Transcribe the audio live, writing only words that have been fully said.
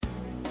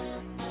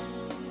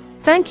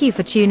Thank you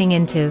for tuning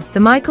into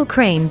the Michael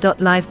Crane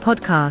Live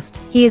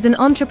podcast. He is an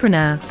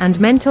entrepreneur and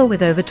mentor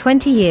with over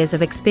 20 years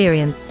of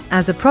experience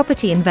as a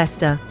property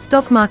investor,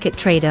 stock market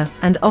trader,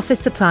 and office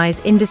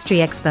supplies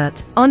industry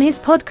expert. On his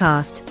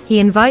podcast, he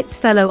invites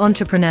fellow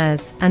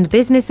entrepreneurs and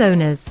business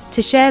owners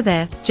to share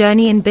their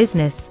journey in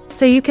business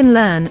so you can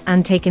learn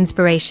and take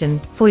inspiration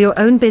for your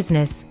own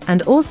business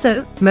and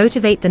also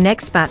motivate the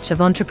next batch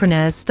of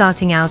entrepreneurs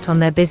starting out on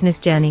their business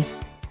journey.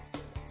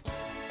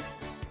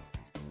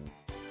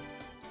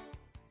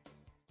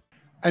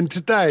 And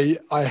today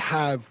I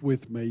have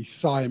with me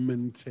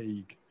Simon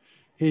Teague.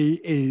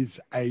 He is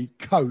a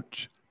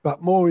coach,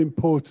 but more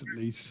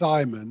importantly,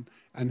 Simon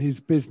and his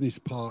business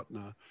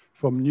partner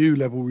from New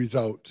Level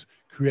Results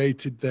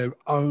created their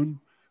own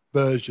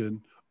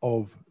version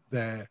of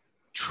their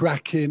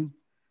tracking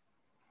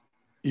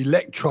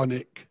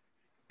electronic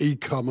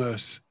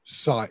e-commerce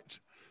site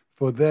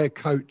for their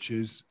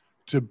coaches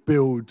to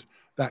build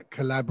that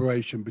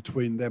collaboration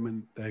between them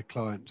and their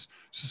clients.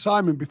 So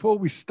Simon, before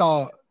we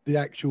start the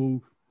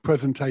actual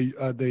presentation,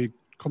 the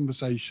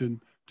conversation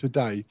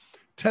today,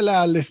 tell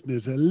our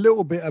listeners a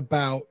little bit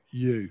about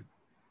you.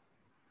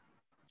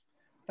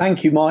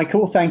 Thank you,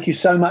 Michael. Thank you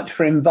so much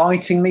for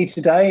inviting me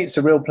today. It's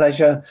a real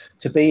pleasure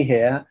to be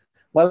here.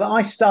 Well,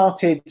 I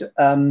started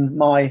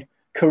my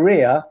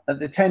career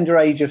at the tender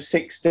age of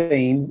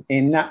 16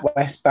 in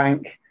NatWest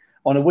Bank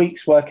on a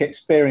week's work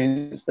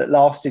experience that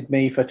lasted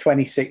me for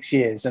 26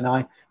 years. And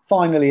I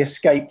finally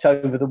escaped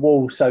over the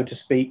wall, so to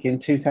speak, in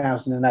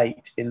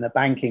 2008 in the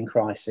banking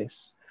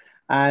crisis.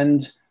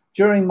 And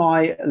during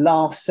my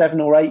last 7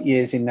 or 8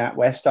 years in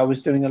NatWest, I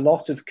was doing a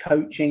lot of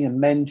coaching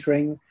and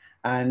mentoring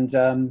and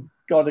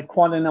got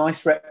quite a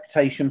nice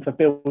reputation for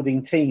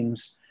building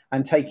teams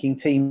and taking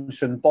teams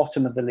from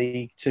bottom of the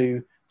league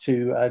to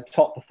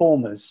top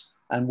performers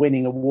and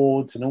winning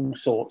awards and all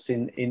sorts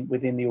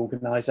within the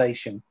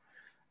organization.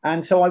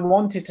 And so I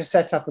wanted to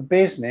set up a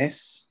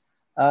business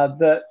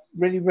that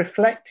really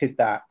reflected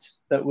that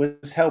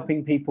was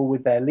helping people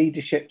with their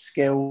leadership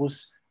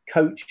skills,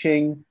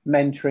 coaching,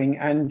 mentoring,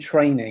 and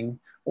training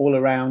all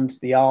around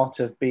the art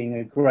of being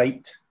a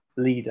great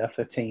leader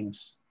for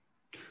teams.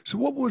 So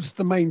what was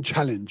the main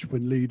challenge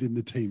when leading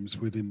the teams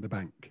within the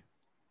bank?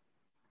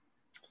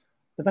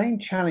 The main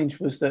challenge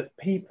was that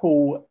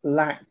people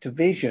lacked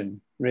vision,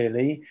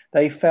 really.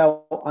 They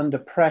felt under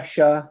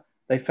pressure,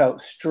 they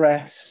felt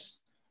stress,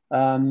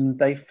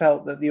 they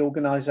felt that the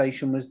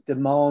organization was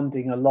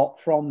demanding a lot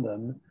from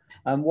them.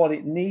 And what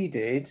it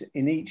needed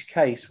in each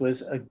case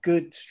was a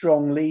good,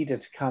 strong leader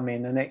to come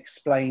in and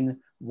explain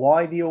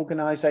why the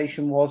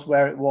organization was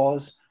where it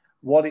was,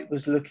 what it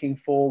was looking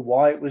for,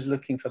 why it was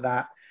looking for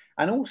that,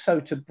 and also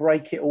to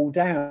break it all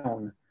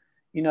down.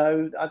 You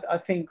know, I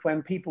think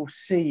when people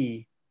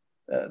see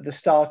the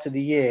start of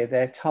the year,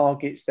 their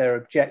targets, their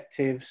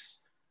objectives,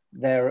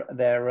 their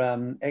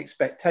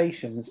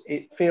expectations,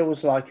 it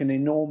feels like an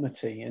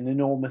enormity, an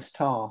enormous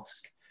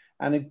task.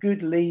 And a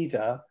good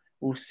leader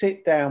will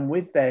sit down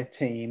with their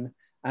team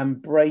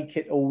and break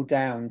it all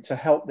down to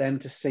help them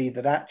to see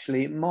that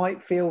actually it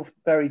might feel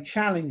very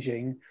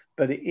challenging,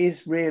 but it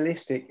is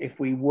realistic if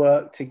we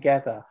work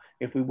together,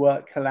 if we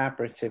work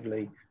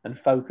collaboratively and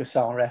focus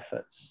our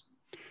efforts.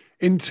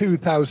 In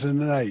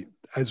 2008,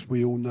 as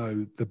we all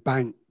know, the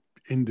bank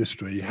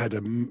industry had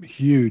a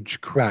huge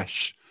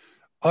crash.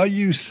 Are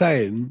you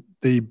saying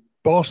the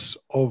boss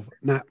of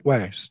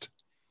NatWest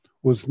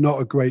was not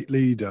a great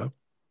leader?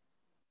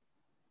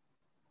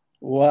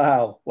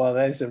 Wow. Well,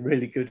 there's a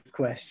really good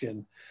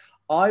question.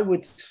 I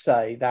would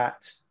say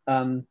that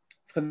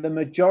for the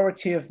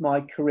majority of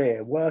my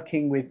career,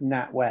 working with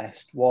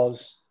NatWest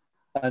was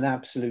an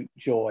absolute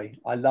joy.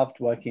 I loved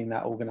working in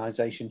that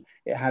organization.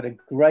 It had a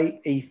great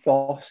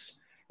ethos.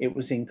 It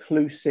was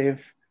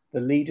inclusive.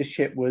 The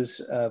leadership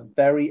was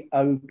very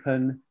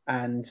open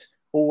and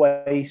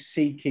always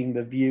seeking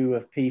the view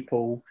of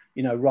people,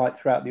 you know, right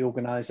throughout the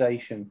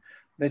organization.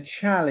 The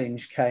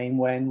challenge came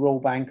when Royal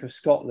Bank of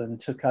Scotland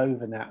took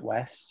over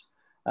NatWest,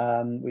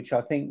 which I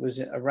think was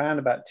around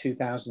about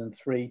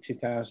 2003,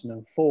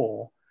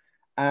 2004.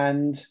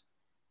 And,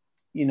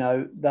 you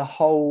know, the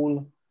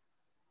whole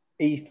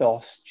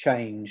ethos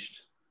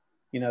changed,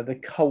 you know, the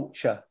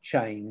culture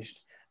changed.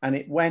 And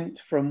it went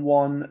from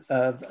one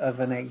of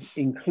an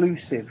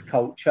inclusive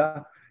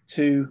culture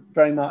to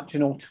very much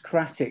an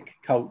autocratic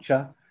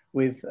culture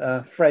with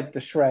Fred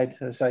the Shred,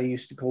 as I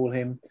used to call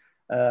him,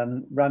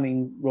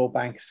 running Royal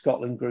Bank of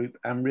Scotland Group,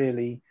 and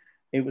really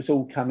it was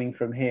all coming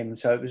from him.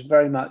 So it was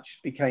very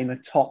much became a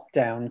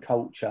top-down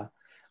culture,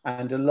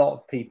 and a lot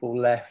of people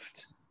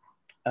left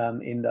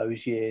in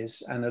those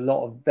years, and a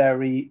lot of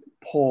very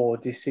poor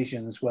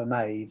decisions were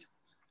made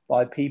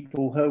by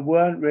people who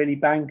weren't really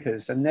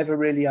bankers and never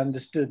really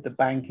understood the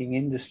banking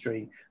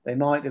industry. They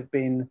might have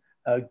been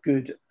a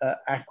good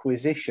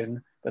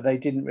acquisition, but they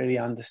didn't really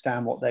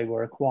understand what they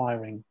were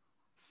acquiring.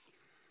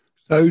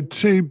 So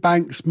 2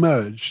 banks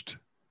merged.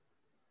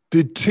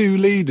 Did 2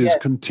 leaders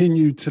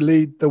continue to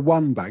lead the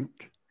one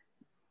bank?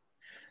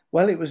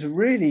 Well, it was a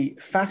really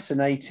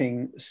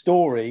fascinating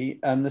story.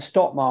 And the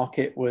stock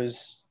market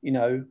was, you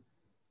know,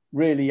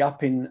 really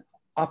up in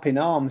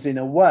arms in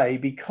a way,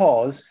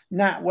 because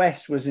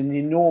NatWest was an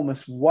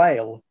enormous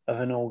whale of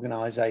an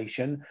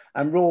organisation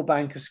and Royal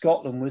Bank of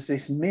Scotland was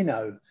this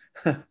minnow.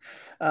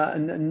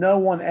 And no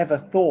one ever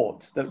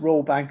thought that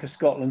Royal Bank of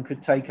Scotland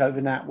could take over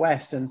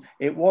NatWest, and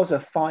it was a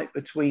fight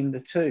between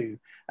the two.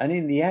 And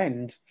in the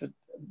end,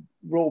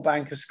 Royal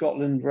Bank of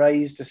Scotland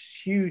raised a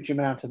huge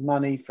amount of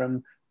money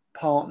from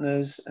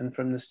partners and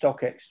from the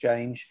stock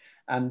exchange,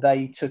 and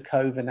they took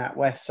over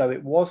NatWest. So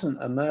it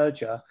wasn't a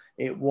merger,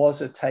 it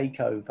was a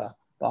takeover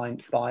by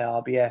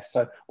RBS.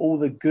 So all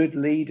the good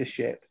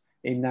leadership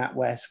in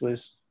NatWest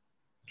was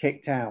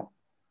kicked out.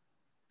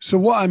 So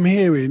what I'm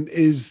hearing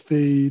is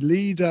the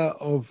leader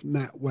of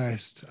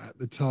NatWest at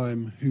the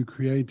time, who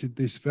created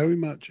this very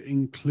much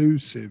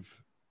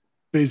inclusive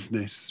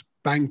business,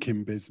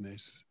 banking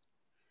business,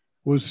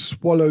 was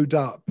swallowed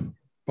up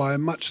by a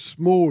much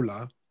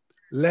smaller,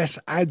 less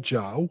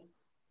agile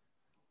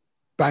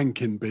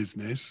banking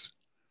business.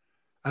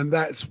 And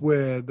that's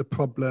where the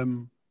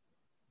problem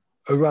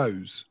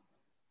arose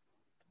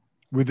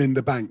within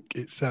the bank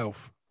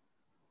itself.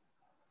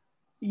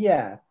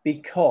 Yeah,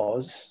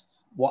 because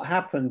what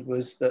happened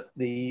was that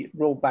the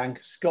Royal Bank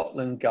of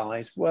Scotland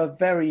guys were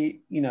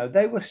very,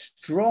 they were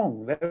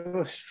strong. They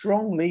were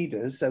strong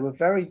leaders. They were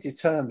very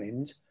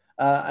determined,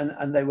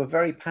 and they were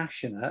very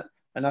passionate.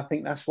 And I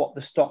think that's what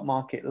the stock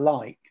market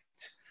liked.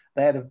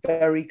 They had a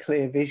very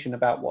clear vision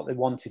about what they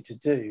wanted to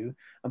do.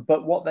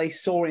 But what they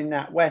saw in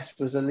NatWest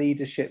was a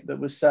leadership that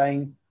was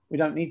saying, we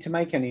don't need to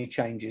make any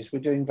changes. We're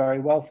doing very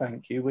well,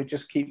 thank you. We'll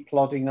just keep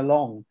plodding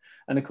along.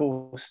 And of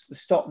course, the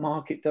stock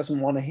market doesn't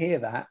want to hear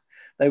that.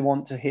 They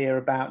want to hear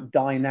about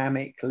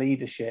dynamic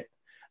leadership.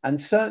 And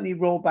certainly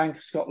Royal Bank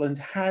of Scotland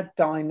had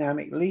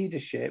dynamic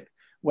leadership.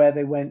 Where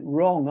they went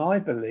wrong, I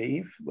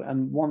believe,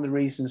 and one of the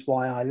reasons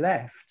why I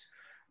left,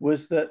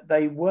 was that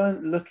they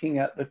weren't looking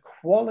at the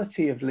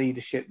quality of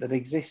leadership that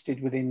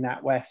existed within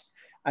NatWest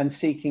and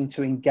seeking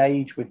to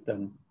engage with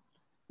them.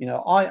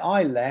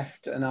 I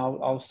left, and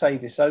I'll say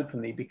this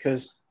openly,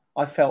 because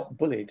I felt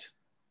bullied.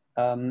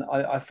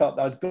 I felt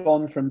that I'd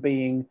gone from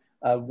being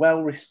a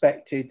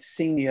well-respected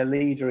senior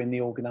leader in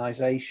the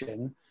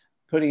organization,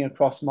 putting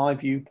across my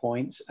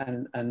viewpoints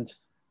and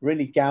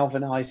really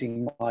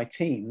galvanizing my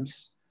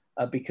teams,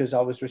 because I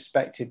was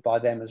respected by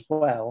them as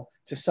well,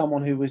 to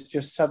someone who was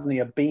just suddenly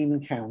a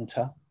bean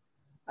counter.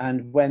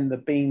 And when the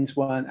beans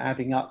weren't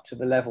adding up to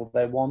the level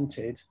they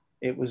wanted,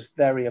 it was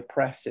very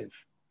oppressive.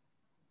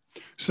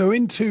 So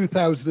in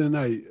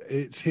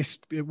 2008,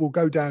 it will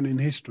go down in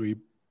history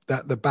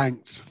that the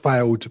banks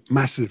failed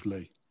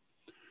massively.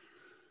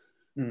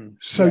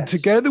 So yes.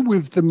 Together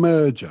with the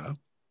merger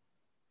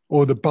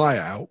or the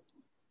buyout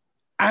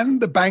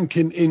and the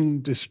banking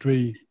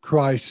industry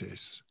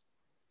crisis,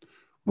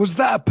 was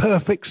that a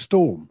perfect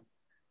storm?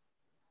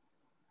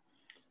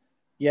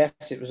 Yes,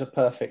 it was a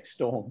perfect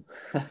storm.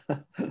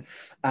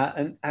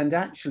 And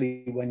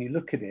actually, when you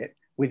look at it,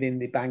 within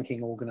the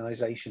banking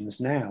organisations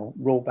now,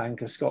 Royal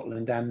Bank of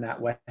Scotland and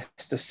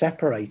NatWest are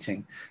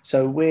separating.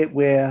 So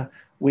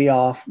we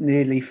are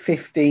nearly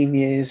 15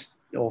 years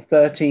or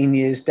 13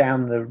 years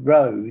down the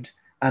road,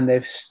 and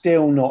they've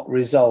still not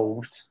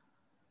resolved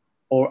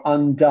or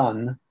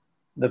undone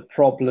the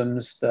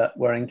problems that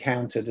were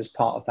encountered as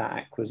part of that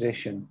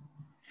acquisition.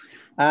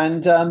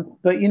 And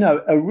but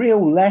a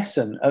real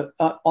lesson,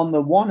 on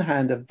the one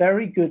hand, a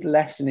very good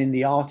lesson in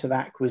the art of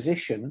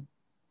acquisition,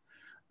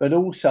 but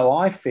also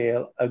I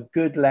feel a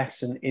good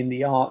lesson in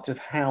the art of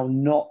how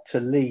not to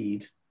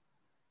lead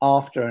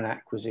after an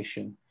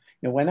acquisition.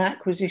 When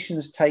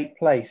acquisitions take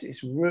place,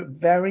 it's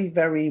very,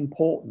 very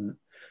important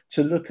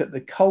to look at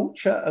the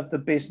culture of the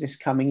business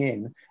coming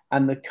in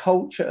and the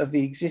culture of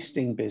the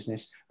existing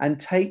business and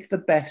take the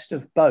best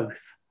of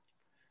both.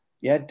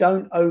 Yeah,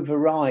 don't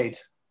override.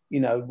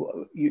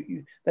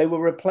 They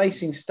were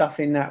replacing stuff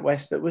in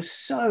NatWest that was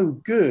so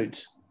good,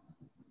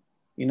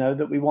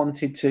 that we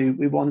wanted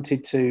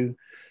to,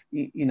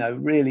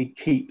 really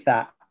keep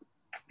that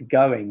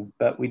going,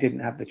 but we didn't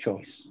have the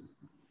choice.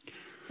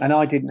 And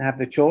I didn't have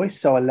the choice,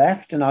 so I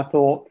left, and I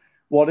thought,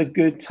 what a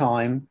good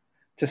time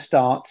to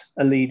start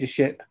a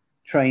leadership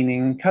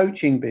training and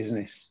coaching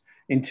business.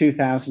 In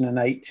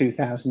 2008,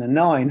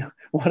 2009,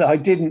 what I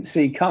didn't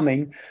see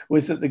coming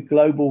was that the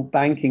global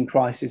banking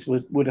crisis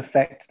would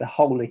affect the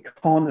whole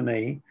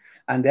economy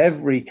and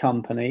every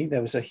company.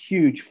 There was a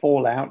huge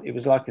fallout. It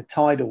was like a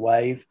tidal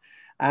wave.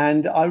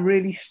 And I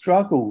really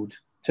struggled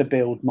to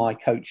build my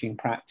coaching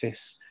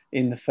practice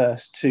in the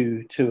first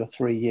two or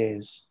 3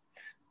 years.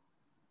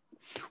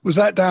 Was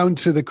that down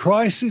to the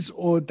crisis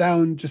or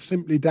just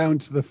simply down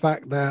to the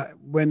fact that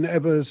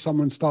whenever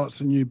someone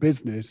starts a new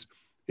business,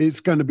 it's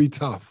going to be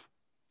tough?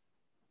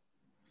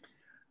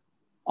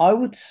 I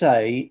would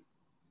say,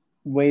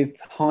 with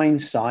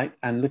hindsight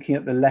and looking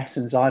at the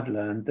lessons I've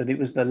learned, that it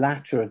was the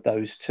latter of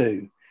those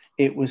two.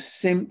 It was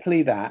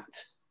simply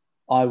that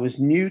I was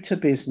new to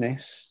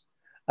business.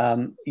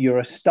 You're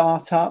a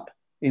startup.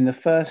 In the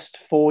first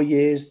 4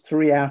 years,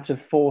 3 out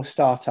of 4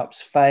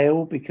 startups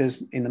fail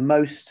because in the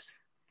most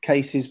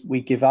cases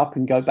we give up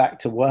and go back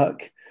to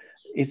work.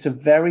 it's a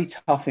very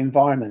tough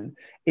environment.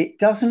 It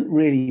doesn't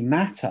really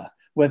matter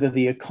whether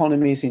the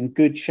economy is in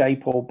good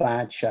shape or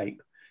bad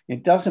shape.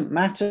 It doesn't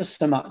matter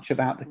so much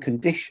about the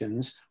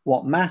conditions.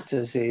 What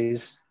matters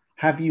is,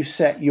 have you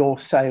set your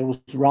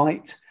sales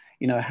right?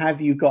 Have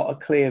you got a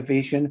clear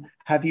vision?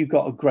 Have you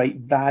got a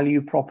great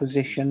value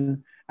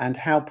proposition? And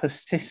how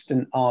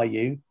persistent are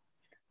you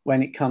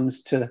when it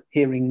comes to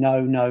hearing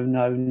no, no,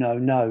 no, no,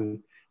 no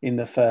in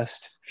the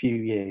first few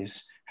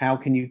years? How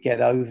can you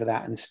get over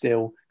that and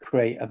still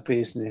create a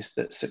business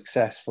that's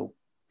successful?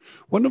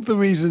 One of the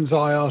reasons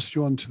I asked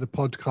you onto the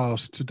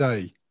podcast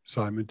today,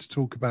 Simon, to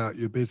talk about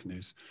your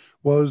business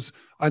was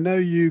I know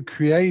you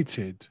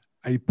created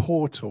a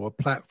portal, a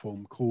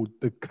platform called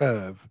The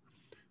Curve.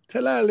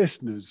 Tell our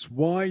listeners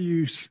why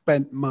you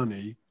spent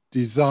money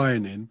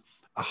designing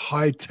a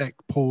high-tech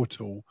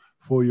portal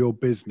for your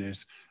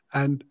business.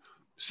 And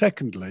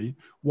secondly,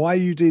 why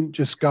you didn't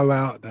just go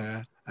out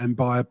there and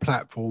buy a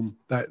platform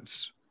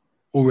that's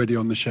already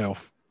on the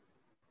shelf.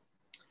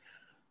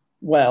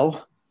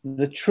 Well,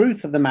 the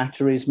truth of the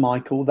matter is,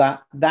 Michael,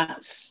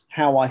 that's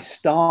how I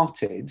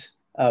started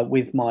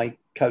with my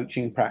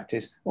coaching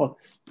practice. Well,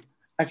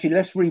 actually,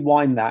 let's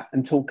rewind that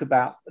and talk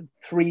about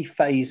 3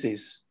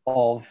 phases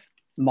of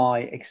my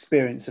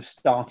experience of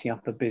starting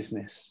up a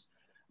business.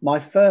 My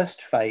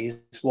first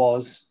phase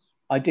was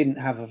I didn't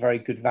have a very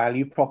good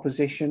value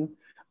proposition.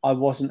 I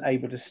wasn't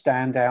able to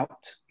stand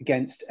out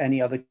against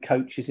any other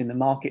coaches in the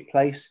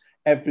marketplace.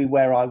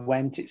 Everywhere I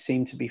went, it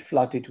seemed to be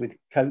flooded with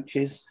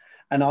coaches,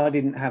 and I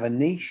didn't have a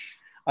niche.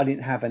 I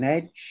didn't have an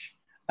edge,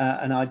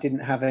 and I didn't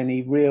have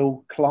any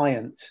real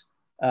client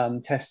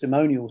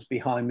testimonials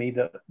behind me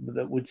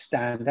that would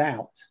stand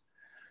out.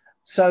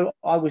 So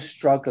I was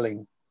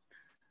struggling.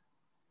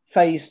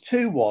 Phase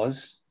 2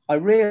 was I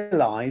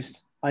realized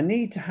I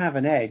need to have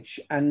an edge.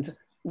 And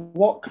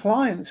what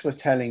clients were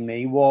telling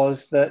me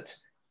was that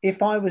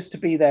if I was to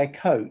be their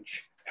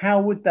coach, how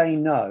would they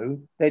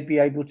know they'd be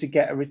able to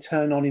get a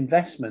return on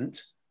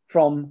investment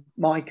from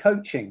my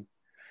coaching?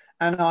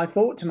 And I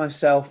thought to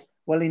myself,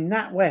 well, in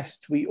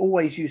NatWest, we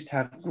always used to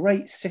have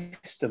great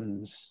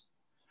systems,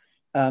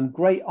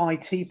 great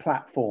IT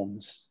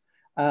platforms.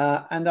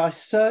 And I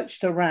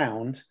searched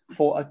around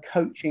for a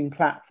coaching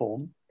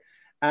platform,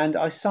 and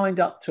I signed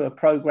up to a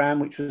program,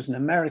 which was an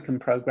American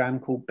program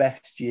called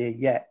Best Year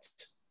Yet.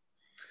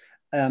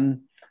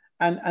 And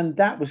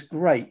that was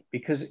great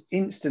because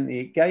instantly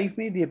it gave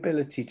me the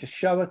ability to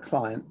show a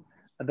client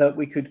that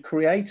we could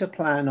create a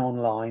plan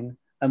online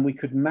and we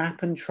could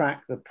map and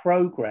track the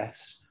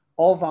progress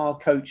of our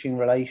coaching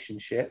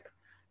relationship.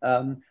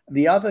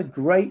 The other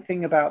great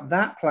thing about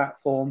that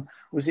platform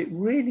was it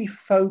really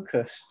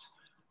focused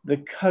the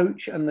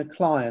coach and the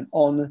client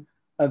on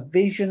a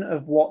vision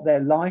of what their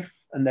life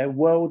and their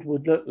world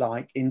would look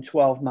like in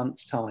 12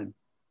 months' time.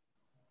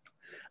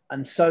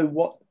 And so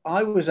what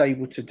I was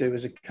able to do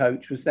as a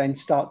coach was then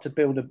start to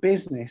build a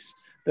business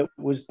that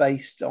was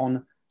based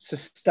on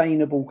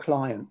sustainable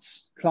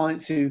clients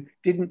who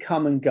didn't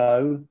come and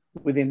go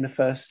within the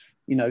first,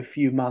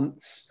 few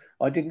months.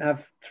 I didn't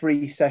have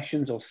 3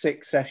 sessions or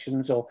 6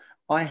 sessions, or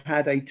I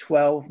had a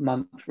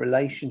 12-month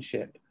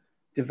relationship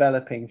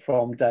developing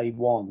from day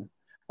one.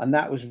 And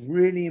that was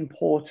really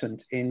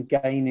important in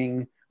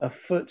gaining a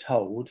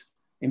foothold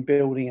in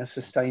building a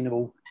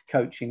sustainable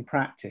coaching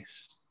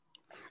practice.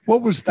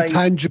 What was the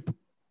tangible?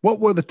 What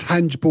were the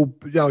tangible?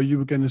 You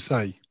were going to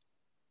say.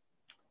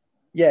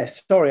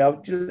 Yes, sorry.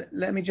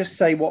 Let me just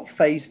say what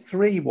phase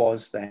 3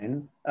 was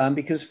then,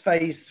 because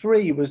phase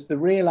 3 was the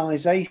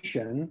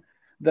realization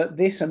that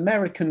this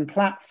American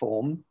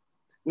platform,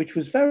 which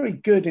was very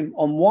good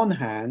on one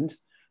hand,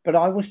 but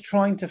I was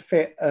trying to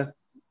fit a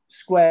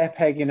square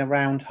peg in a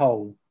round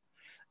hole,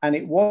 and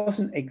it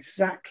wasn't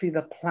exactly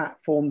the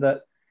platform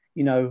that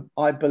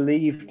I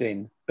believed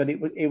in, but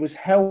it was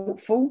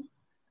helpful.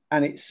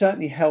 And it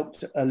certainly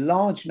helped a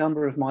large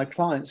number of my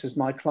clients as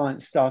my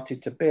clients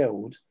started to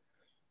build.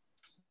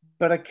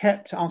 But I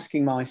kept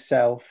asking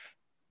myself,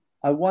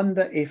 I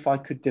wonder if I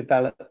could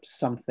develop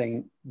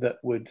something that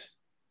would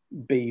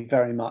be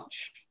very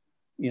much,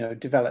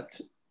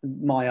 developed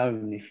my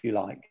own, if you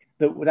like,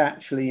 that would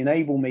actually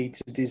enable me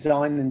to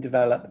design and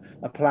develop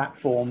a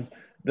platform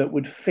that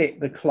would fit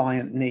the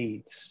client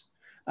needs.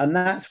 And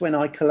that's when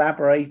I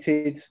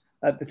collaborated.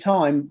 At the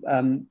time,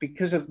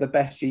 because of the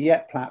Best Year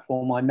Yet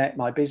platform, I met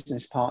my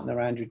business partner,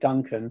 Andrew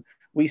Duncan.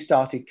 We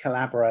started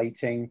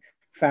collaborating,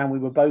 found we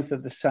were both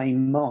of the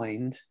same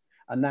mind.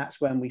 And that's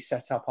when we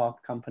set up our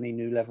company,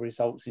 New Level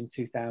Results, in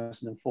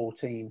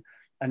 2014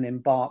 and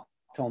embarked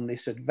on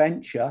this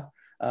adventure.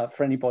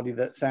 For anybody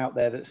that's out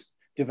there that's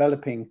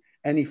developing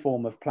any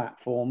form of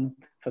platform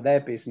for their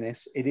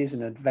business, it is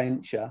an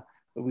adventure.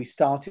 But we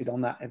started on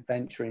that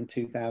adventure in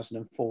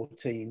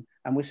 2014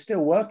 and we're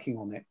still working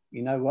on it.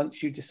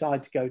 Once you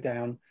decide to go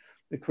down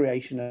the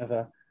creation of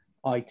a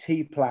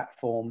IT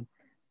platform,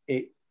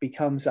 it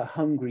becomes a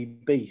hungry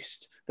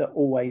beast that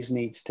always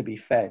needs to be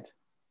fed.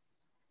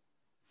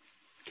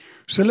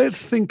 So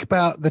let's think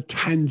about the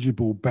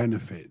tangible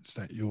benefits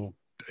that your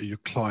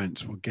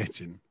clients were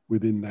getting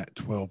within that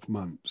 12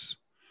 months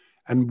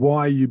and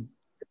why you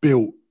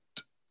built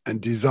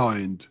and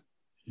designed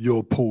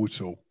your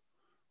portal,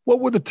 what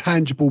were the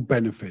tangible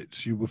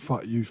benefits you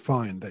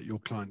find that your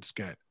clients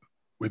get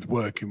with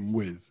working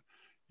with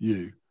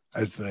you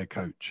as their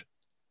coach?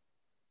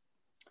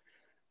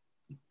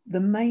 The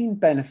main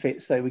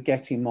benefits they were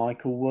getting,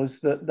 Michael, was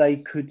that they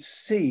could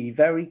see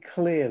very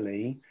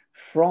clearly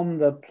from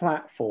the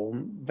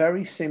platform,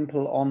 very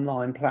simple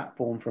online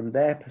platform from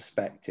their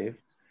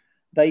perspective,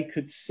 they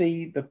could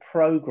see the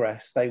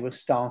progress they were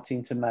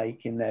starting to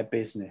make in their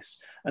business.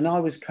 And I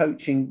was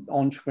coaching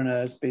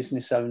entrepreneurs,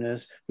 business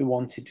owners who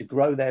wanted to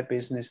grow their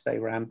business. They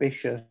were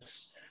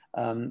ambitious.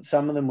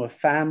 Some of them were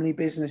family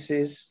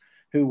businesses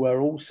who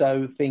were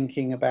also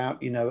thinking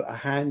about, a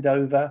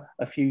handover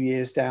a few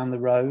years down the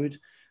road.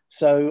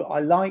 So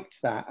I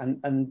liked that.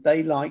 And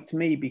they liked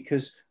me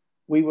because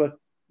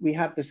we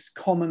had this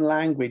common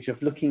language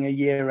of looking a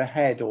year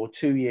ahead or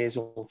 2 years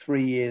or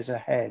 3 years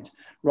ahead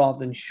rather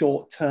than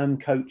short-term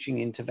coaching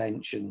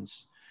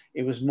interventions.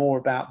 It was more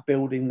about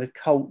building the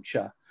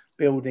culture,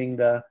 building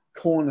the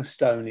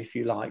cornerstone, if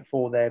you like,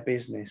 for their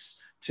business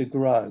to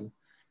grow.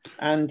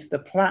 And the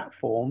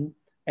platform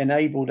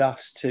enabled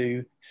us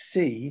to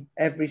see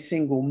every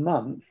single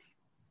month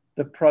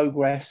the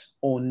progress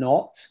or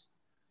not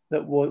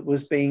that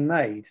was being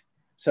made.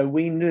 So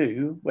we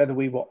knew whether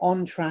we were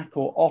on track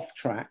or off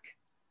track,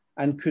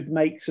 and could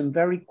make some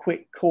very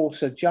quick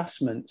course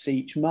adjustments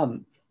each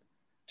month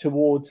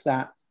towards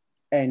that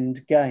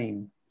end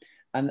game.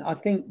 And I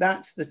think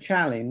that's the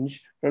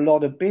challenge for a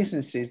lot of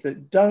businesses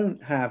that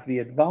don't have the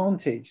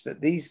advantage that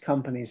these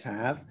companies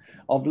have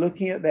of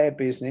looking at their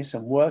business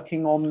and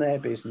working on their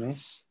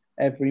business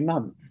every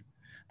month.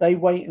 They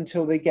wait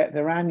until they get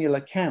their annual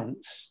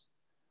accounts,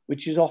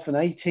 which is often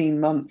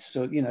 18 months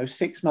or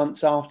 6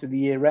 months after the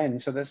year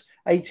end. So that's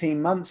 18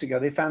 months ago,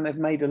 they found they've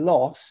made a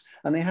loss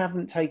and they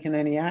haven't taken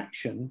any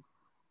action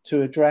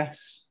to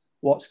address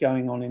what's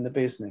going on in the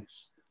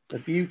business. The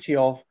beauty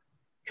of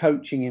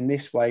coaching in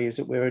this way is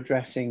that we're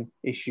addressing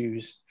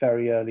issues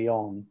very early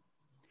on.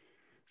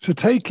 So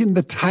taking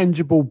the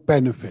tangible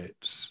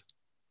benefits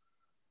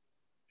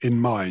in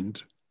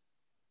mind,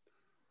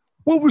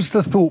 what was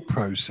the thought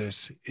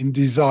process in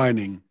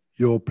designing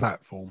your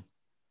platform?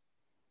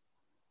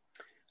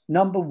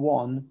 Number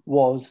one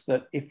was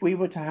that if we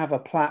were to have a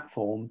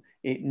platform,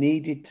 it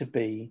needed to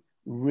be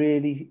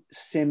really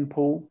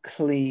simple,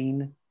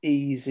 clean,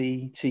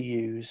 easy to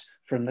use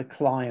from the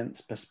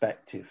client's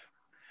perspective.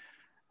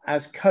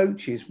 As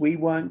coaches, we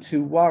weren't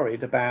too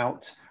worried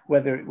about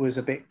whether it was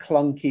a bit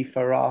clunky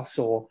for us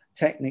or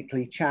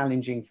technically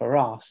challenging for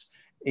us.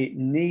 It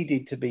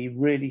needed to be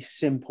really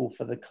simple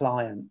for the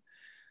client.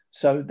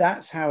 So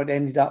that's how it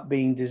ended up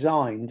being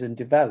designed and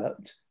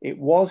developed. It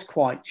was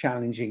quite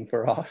challenging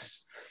for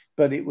us,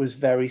 but it was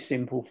very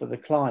simple for the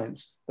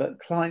clients. But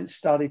clients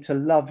started to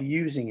love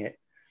using it.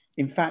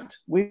 In fact,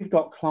 we've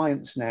got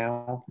clients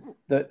now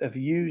that have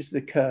used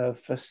the Curve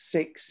for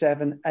 6,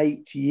 7,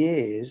 8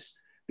 years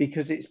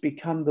because it's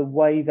become the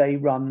way they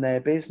run their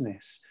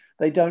business.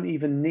 They don't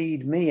even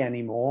need me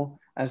anymore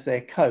as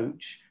their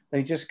coach.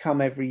 They just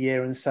come every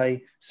year and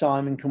say,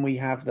 Simon, can we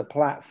have the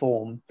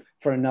platform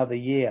for another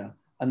year?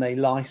 And they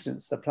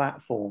license the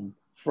platform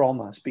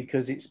from us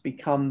because it's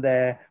become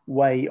their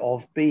way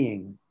of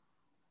being.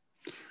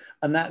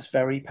 And that's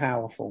very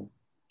powerful.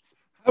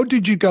 How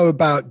did you go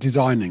about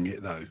designing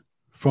it, though,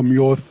 from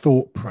your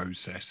thought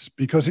process?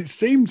 Because it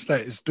seems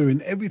that it's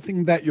doing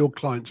everything that your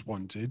clients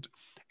wanted,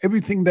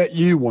 everything that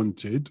you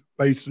wanted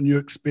based on your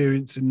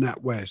experience in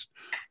NatWest.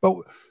 But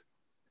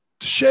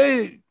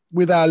share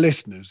with our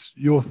listeners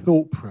your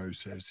thought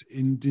process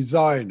in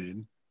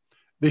designing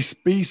this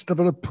beast of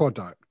a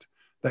product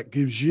that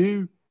gives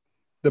you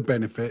the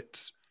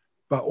benefits,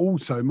 but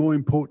also, more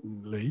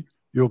importantly,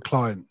 your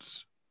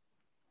clients.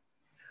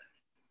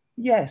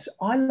 Yes,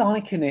 I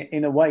liken it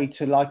in a way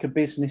to like a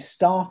business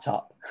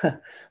startup.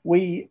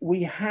 we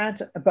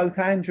had, both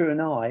Andrew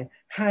and I,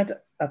 had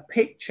a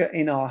picture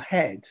in our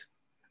head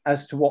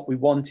as to what we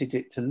wanted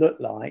it to look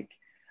like.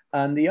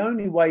 And the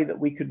only way that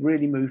we could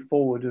really move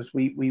forward was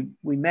we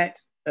met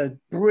a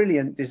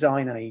brilliant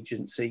design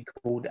agency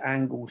called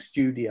Angle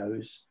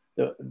Studios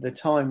that at the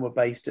time were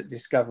based at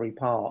Discovery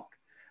Park.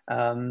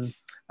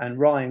 And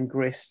Ryan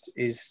Grist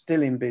is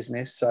still in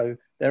business, so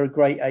they're a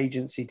great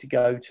agency to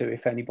go to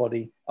if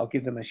anybody, I'll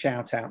give them a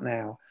shout out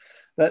now.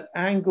 But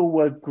Angle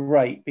were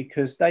great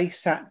because they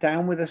sat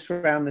down with us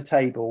around the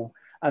table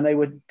and they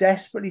were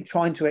desperately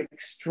trying to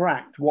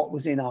extract what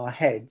was in our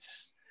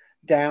heads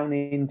down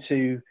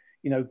into,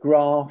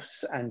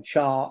 graphs and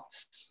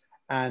charts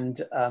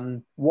and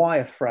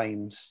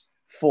wireframes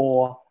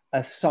for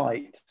a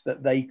site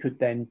that they could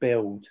then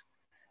build.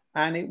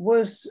 And it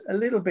was a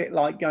little bit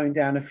like going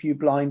down a few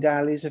blind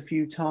alleys a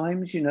few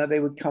times. They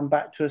would come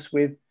back to us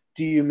with,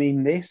 do you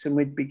mean this? And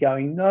we'd be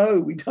going, no,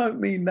 we don't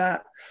mean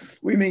that.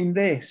 We mean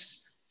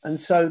this. And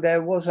so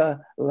there was a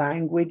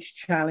language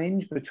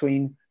challenge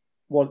between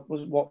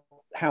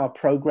how a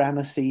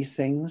programmer sees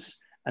things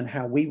and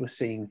how we were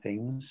seeing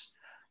things.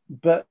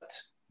 But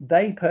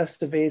they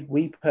persevered,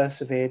 we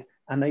persevered,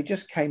 and they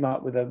just came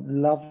up with a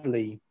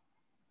lovely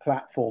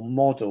platform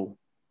model.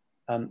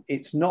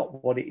 It's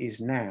not what it is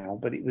now,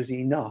 but it was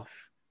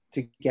enough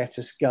to get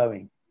us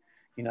going,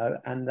 you know,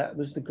 and that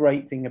was the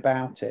great thing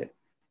about it.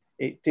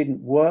 It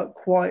didn't work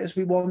quite as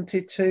we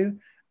wanted to.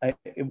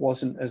 It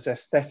wasn't as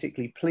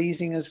aesthetically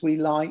pleasing as we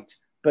liked,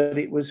 but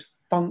it was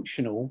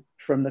functional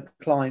from the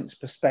client's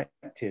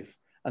perspective.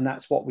 And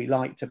that's what we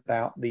liked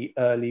about the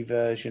early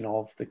version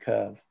of the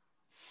Curve.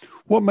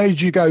 What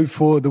made you go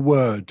for the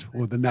word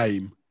or the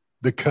name,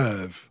 the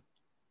Curve?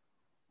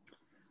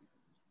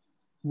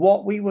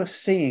 What we were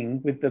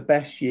seeing with the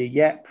Best Year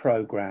Yet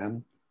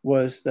program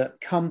was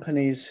that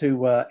companies who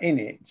were in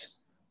it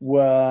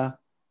were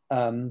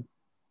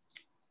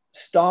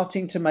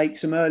starting to make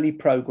some early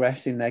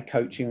progress in their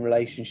coaching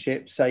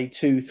relationship, say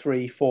 2,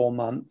 3, 4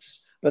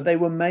 months, but they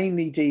were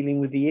mainly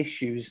dealing with the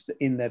issues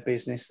in their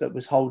business that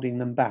was holding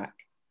them back.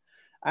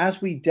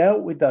 As we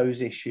dealt with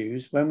those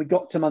issues, when we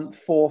got to month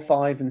 4,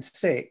 5, and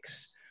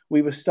 6,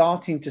 we were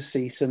starting to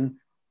see some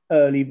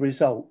early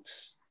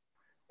results.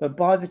 But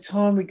by the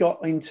time we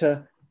got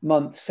into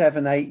month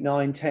 7, 8,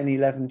 9, 10,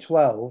 11,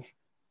 12,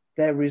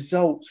 their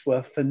results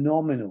were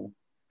phenomenal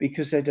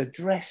because they'd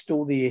addressed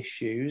all the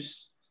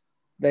issues.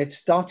 They'd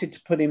started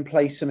to put in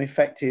place some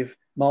effective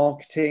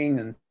marketing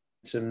and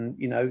some,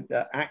 you know,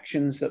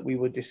 actions that we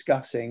were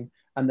discussing,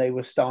 and they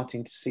were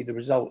starting to see the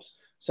results.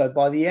 So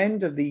by the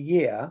end of the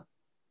year,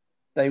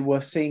 they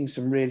were seeing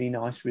some really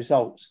nice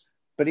results.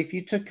 But if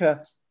you took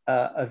a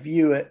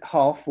view at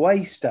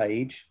halfway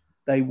stage,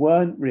 they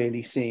weren't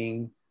really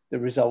seeing the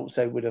results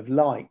they would have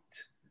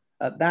liked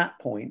at that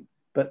point.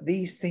 But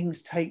these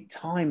things take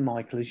time,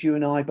 Michael, as you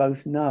and I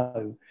both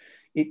know.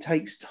 It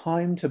takes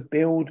time to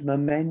build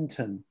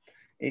momentum.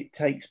 It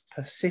takes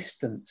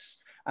persistence.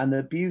 And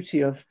the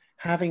beauty of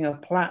having a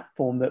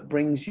platform that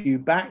brings you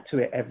back to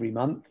it every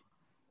month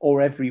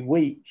or every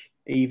week,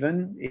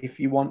 even if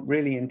you want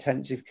really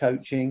intensive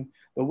coaching.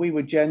 But we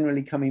were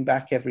generally coming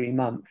back every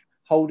month,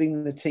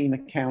 holding the team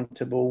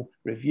accountable,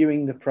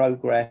 reviewing the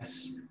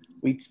progress.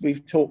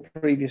 We've talked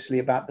previously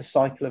about the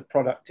cycle of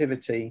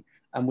productivity,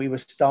 and we were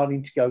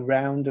starting to go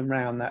round and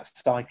round that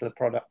cycle of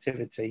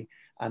productivity.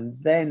 And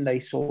then they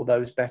saw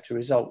those better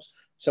results.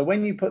 So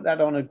when you put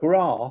that on a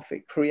graph,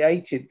 it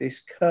created this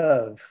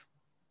curve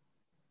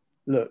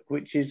look,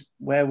 which is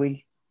where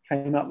we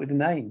came up with the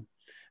name.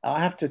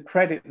 I have to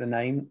credit the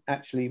name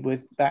actually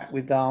with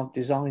our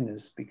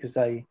designers, because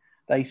they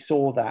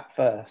saw that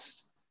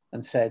first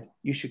and said,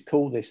 you should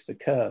call this the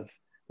Curve.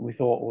 And we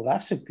thought, well,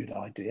 that's a good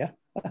idea.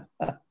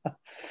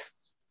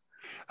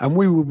 And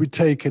we will be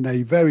taking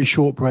a very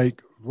short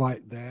break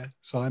right there,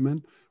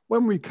 Simon.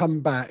 When we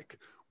come back,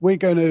 we're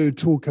going to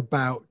talk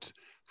about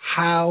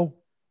how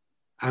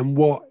and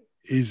what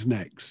is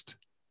next.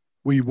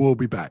 We will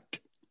be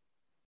back.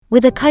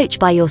 With a coach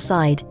by your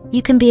side,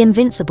 you can be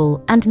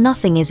invincible and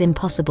nothing is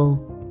impossible.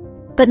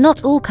 But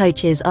not all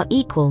coaches are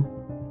equal.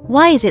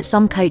 Why is it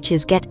some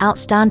coaches get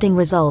outstanding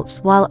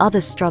results while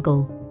others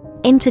struggle?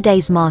 In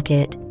today's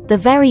market, the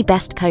very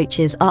best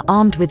coaches are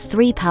armed with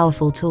 3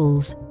 powerful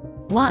tools.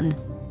 1.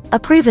 A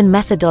proven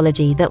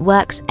methodology that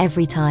works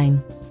every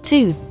time.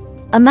 2.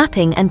 A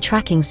mapping and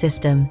tracking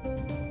system.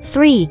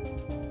 3.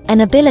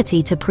 An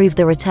ability to prove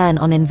the return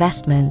on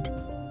investment.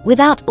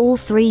 Without all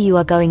 3, you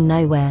are going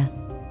nowhere.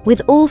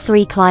 With all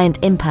 3, client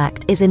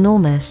impact is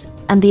enormous,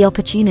 and the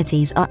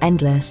opportunities are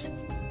endless.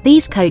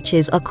 These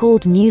coaches are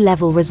called New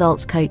Level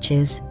Results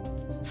coaches.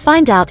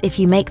 Find out if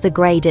you make the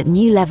grade at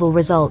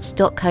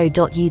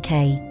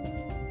newlevelresults.co.uk.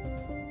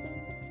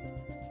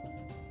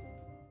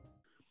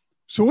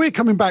 So we're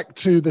coming back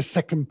to the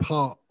second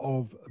part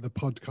of the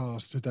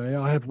podcast today.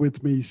 I have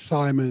with me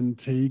Simon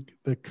Teague,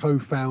 the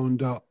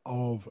co-founder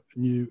of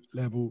New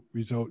Level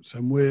Results,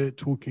 and we're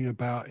talking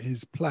about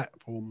his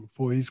platform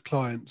for his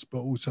clients, but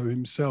also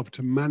himself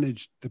to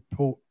manage the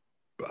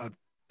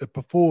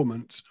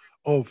performance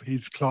of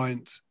his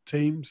clients'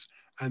 teams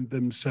and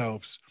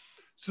themselves.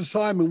 So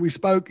Simon, we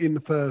spoke in the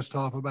first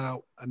half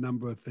about a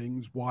number of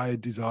things: why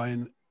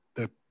design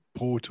the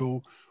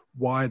portal,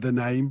 why the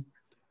name,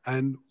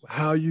 and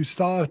how you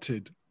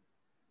started.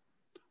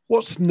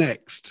 What's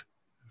next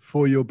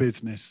for your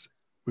business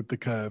with the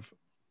Curve?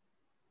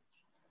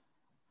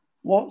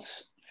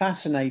 What's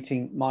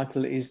fascinating,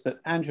 Michael, is that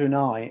Andrew and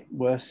I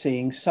were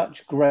seeing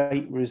such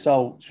great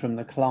results from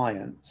the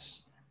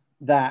clients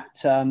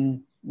that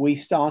we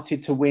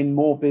started to win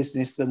more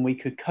business than we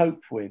could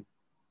cope with.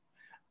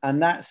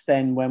 And that's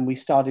then when we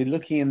started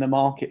looking in the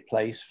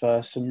marketplace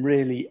for some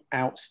really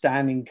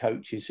outstanding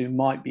coaches who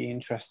might be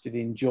interested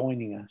in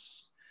joining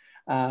us.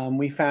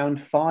 We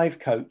found 5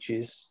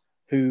 coaches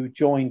who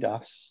joined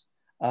us.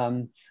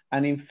 And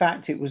in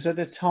fact, it was at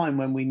a time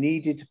when we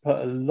needed to put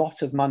a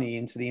lot of money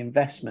into the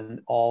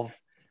investment of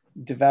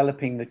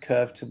developing the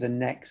Curve to the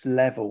next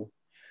level.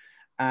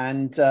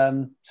 And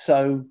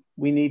so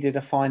we needed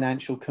a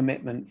financial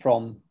commitment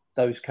from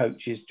those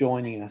coaches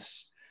joining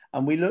us.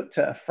 And we looked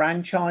at a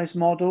franchise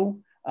model,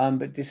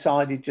 but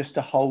decided just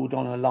to hold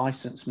on a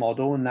license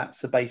model. And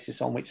that's the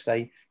basis on which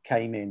they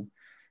came in.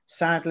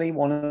 Sadly,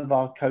 one of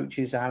our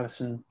coaches,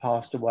 Alison,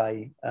 passed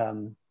away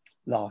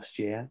last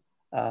year.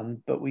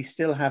 but we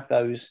still have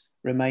those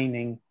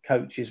remaining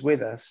coaches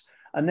with us.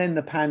 And then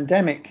the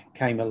pandemic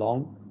came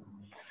along,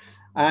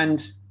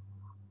 and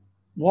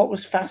what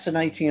was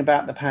fascinating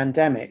about the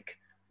pandemic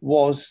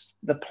was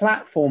the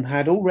platform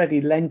had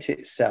already lent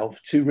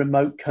itself to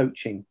remote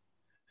coaching.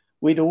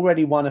 We'd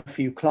already won a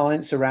few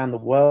clients around the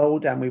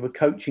world, and we were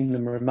coaching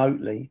them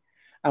remotely.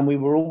 And we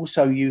were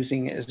also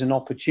using it as an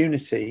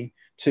opportunity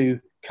to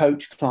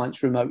coach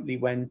clients remotely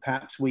when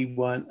perhaps we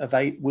wouldn't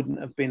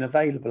have been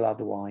available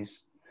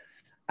otherwise.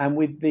 And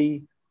with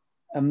the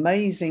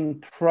amazing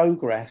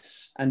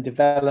progress and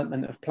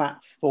development of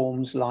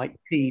platforms like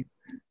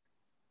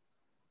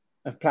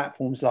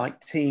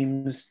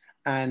Teams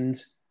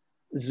and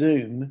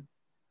Zoom,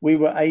 we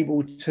were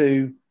able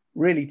to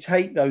really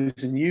take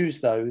those and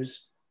use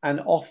those and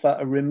offer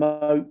a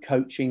remote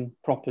coaching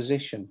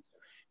proposition.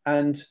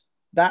 And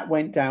that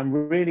went down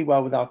really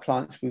well with our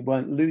clients. We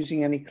weren't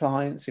losing any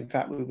clients. In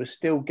fact, we were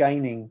still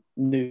gaining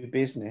new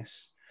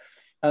business.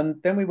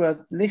 And then we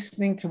were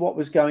listening to what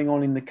was going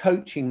on in the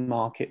coaching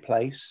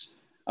marketplace.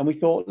 And we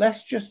thought,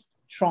 let's just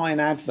try an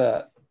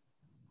advert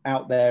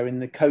out there in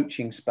the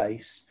coaching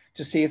space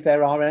to see if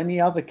there are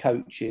any other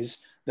coaches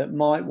that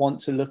might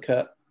want to look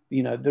at,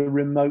 the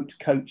remote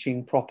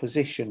coaching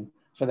proposition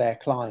for their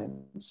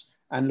clients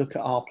and look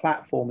at our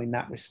platform in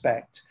that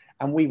respect.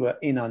 And we were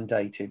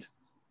inundated,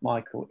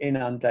 Michael,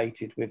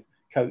 with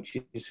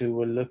coaches who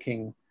were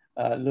looking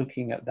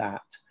at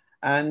that.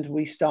 And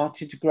we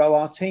started to grow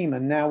our team.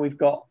 And now we've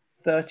got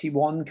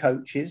 31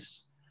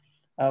 coaches.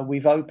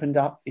 We've opened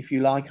up, if you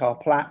like, our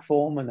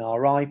platform and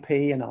our IP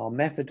and our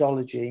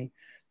methodology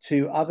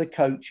to other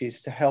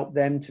coaches to help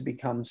them to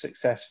become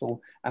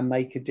successful and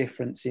make a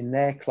difference in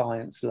their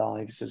clients'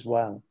 lives as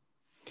well.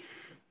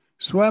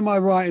 So am I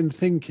right in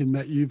thinking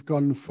that you've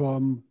gone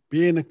from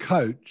being a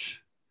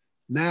coach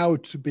now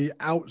to be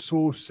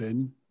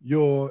outsourcing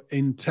your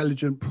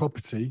intelligent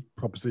property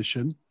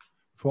proposition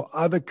for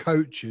other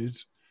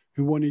coaches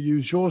who want to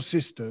use your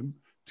system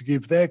to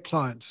give their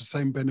clients the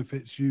same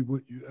benefits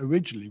you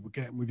originally were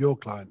getting with your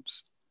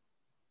clients?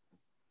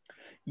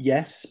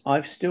 Yes,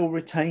 I've still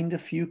retained a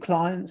few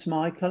clients,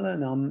 Michael,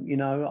 and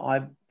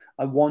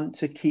I want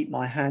to keep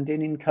my hand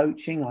in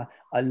coaching.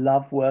 I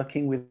love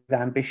working with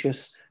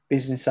ambitious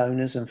business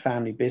owners and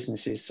family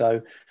businesses.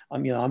 So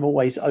I'm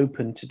always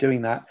open to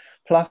doing that.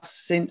 Plus,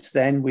 since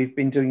then, we've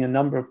been doing a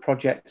number of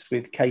projects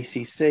with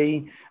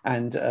KCC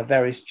and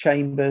various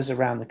chambers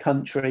around the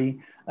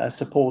country,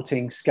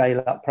 supporting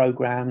scale-up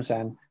programs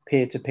and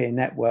peer-to-peer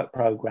network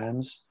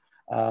programs.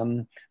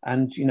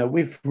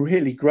 We've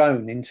really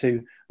grown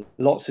into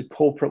lots of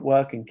corporate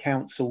work and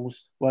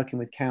councils, working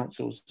with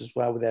councils as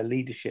well with their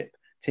leadership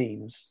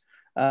teams.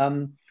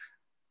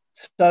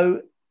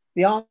 So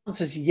the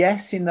answer is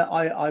yes, in that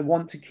I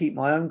want to keep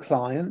my own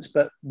clients,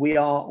 but we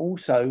are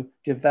also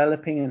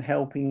developing and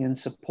helping and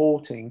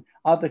supporting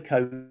other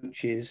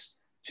coaches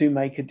to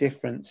make a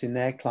difference in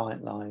their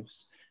client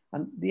lives.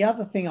 And the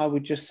other thing I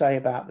would just say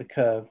about the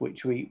Curve,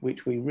 which we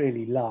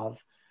really love,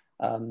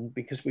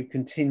 because we've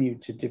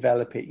continued to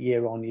develop it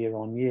year on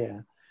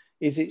year,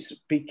 is it's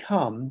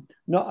become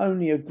not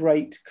only a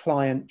great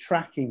client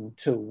tracking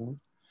tool,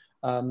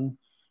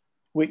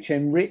 which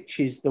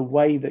enriches the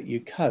way that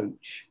you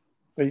coach,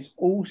 but it's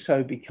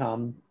also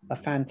become a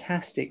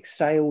fantastic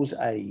sales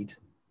aid,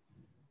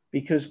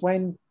 because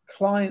when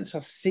clients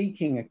are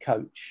seeking a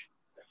coach,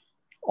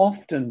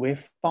 often we're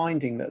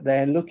finding that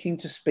they're looking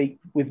to speak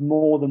with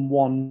more than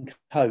one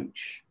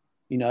coach.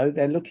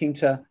 They're looking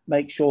to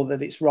make sure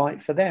that it's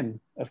right for them,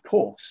 of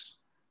course.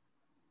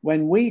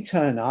 When we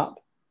turn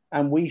up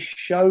and we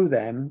show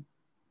them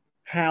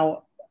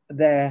how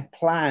their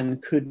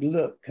plan could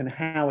look and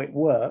how it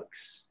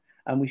works,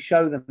 and we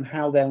show them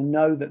how they'll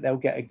know that they'll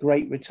get a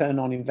great return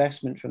on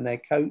investment from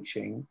their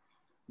coaching,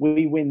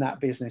 we win that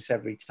business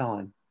every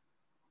time.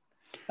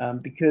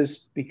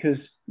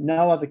 Because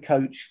no other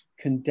coach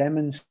can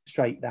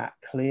demonstrate that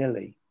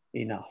clearly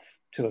enough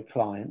to a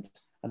client.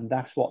 And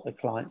that's what the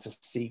clients are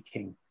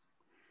seeking.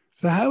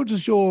 So how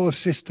does your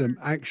system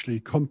actually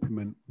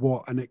complement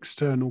what an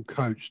external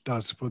coach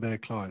does for their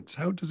clients?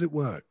 How does it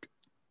work?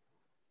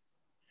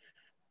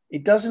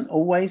 It doesn't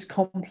always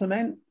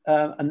complement,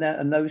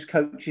 and those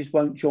coaches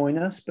won't join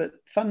us. But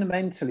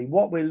fundamentally,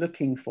 what we're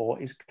looking for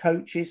is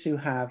coaches who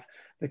have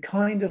the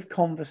kind of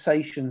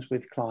conversations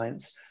with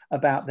clients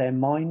about their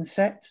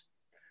mindset,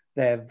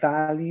 their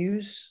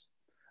values,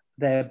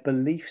 their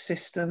belief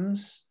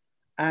systems,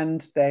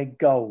 and their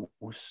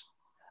goals.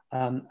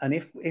 And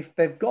if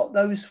they've got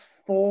those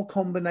four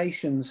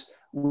combinations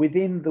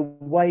within the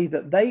way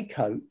that they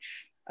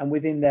coach and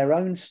within their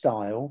own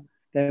style,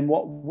 then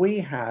what we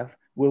have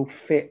will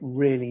fit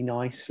really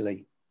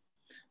nicely.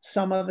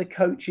 Some other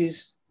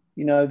coaches,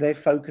 they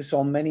focus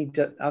on many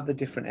other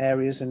different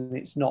areas and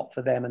it's not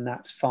for them, and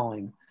that's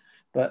fine.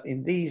 But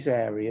in these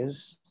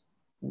areas,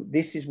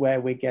 this is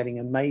where we're getting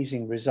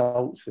amazing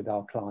results with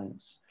our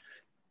clients.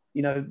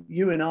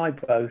 You and I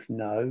both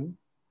know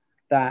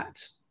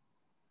that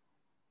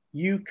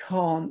you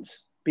can't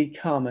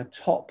become a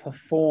top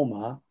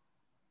performer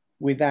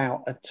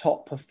without a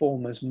top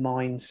performer's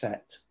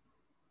mindset.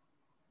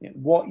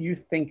 What you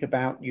think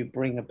about, you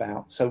bring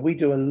about. So we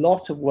do a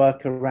lot of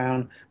work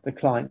around the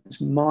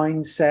client's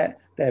mindset,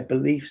 their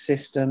belief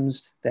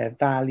systems, their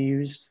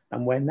values.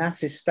 And when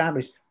that's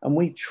established, and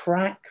we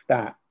track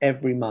that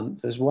every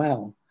month as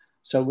well.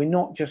 So we're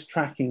not just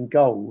tracking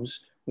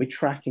goals, we're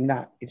tracking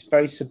that. It's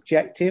very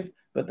subjective,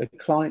 but the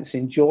clients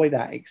enjoy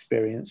that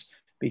experience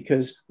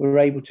because we're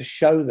able to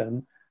show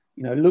them,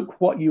 look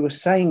what you were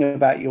saying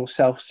about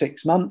yourself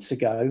 6 months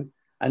ago,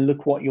 and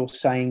look what you're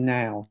saying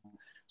now.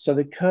 So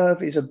the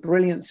Curve is a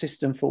brilliant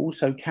system for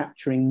also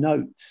capturing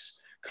notes,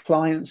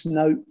 clients'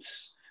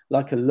 notes,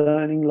 like a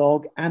learning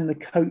log, and the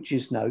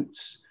coach's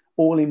notes,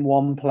 all in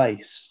one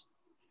place.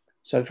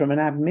 So from an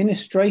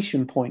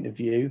administration point of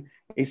view,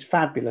 it's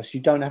fabulous.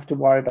 You don't have to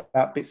worry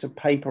about bits of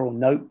paper or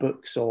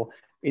notebooks, or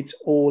it's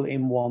all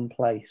in one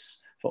place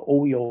for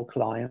all your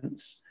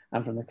clients.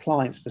 And from the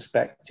client's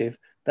perspective,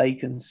 they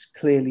can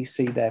clearly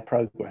see their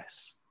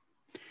progress.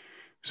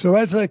 So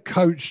as a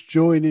coach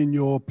joining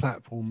your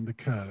platform, The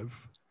Curve,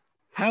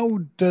 how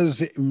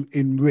does it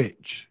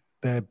enrich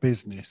their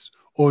business,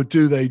 or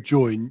do they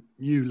join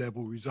New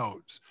Level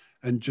Results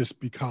and just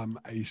become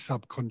a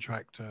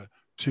subcontractor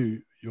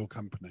to your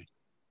company?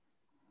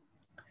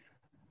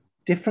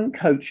 Different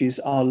coaches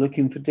are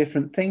looking for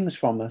different things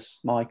from us,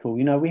 Michael.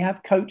 We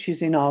have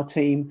coaches in our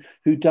team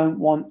who don't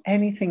want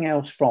anything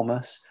else from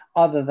us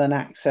other than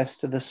access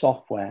to the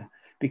software,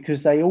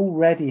 because they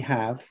already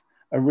have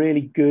a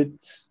really good,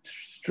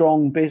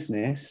 strong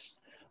business.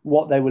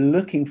 What they were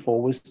looking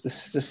for was the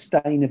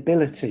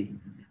sustainability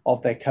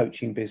of their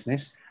coaching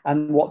business.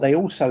 And what they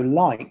also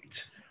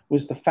liked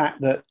was the fact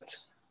that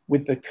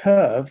with the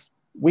Curve,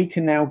 we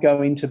can now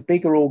go into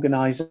bigger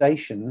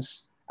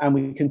organizations and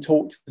we can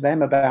talk to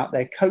them about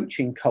their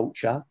coaching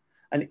culture.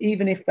 And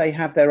even if they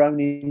have their own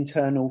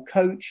internal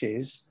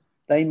coaches,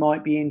 they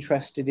might be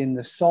interested in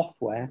the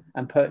software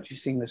and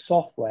purchasing the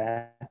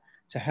software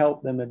to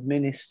help them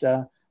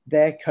administer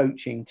their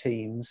coaching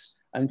teams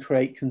and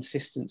create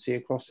consistency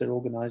across their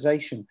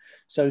organization.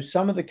 So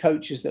some of the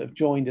coaches that have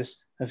joined us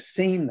have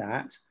seen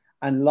that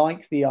and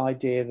like the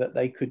idea that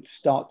they could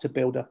start to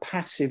build a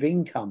passive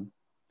income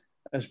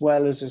as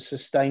well as a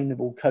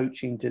sustainable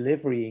coaching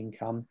delivery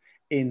income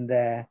in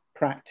their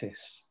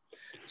practice.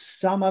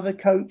 Some other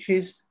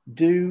coaches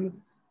do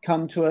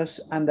come to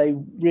us and they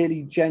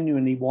really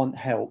genuinely want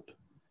help.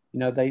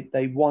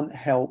 They want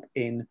help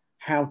in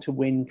how to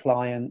win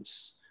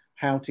clients,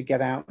 how to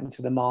get out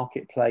into the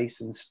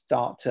marketplace and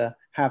start to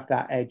have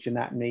that edge and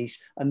that niche.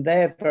 And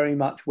they're very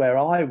much where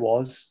I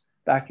was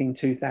back in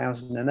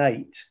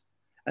 2008.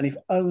 And if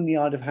only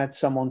I'd have had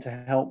someone to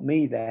help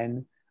me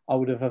then, I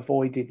would have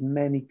avoided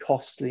many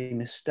costly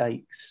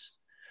mistakes.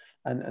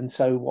 And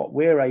so what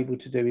we're able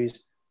to do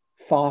is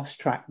fast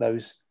track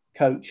those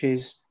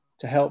coaches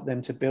to help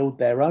them to build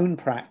their own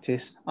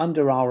practice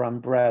under our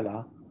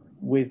umbrella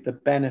with the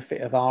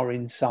benefit of our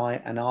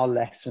insight and our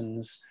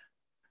lessons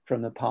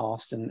from the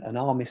past and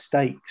our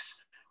mistakes,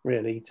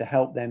 really, to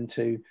help them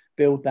to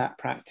build that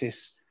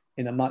practice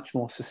in a much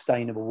more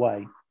sustainable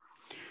way.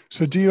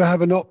 So do you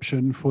have an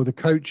option for the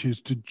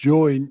coaches to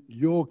join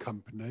your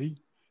company,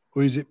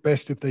 or is it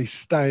best if they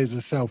stay as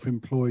a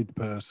self-employed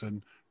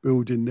person,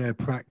 building their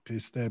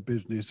practice, their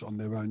business on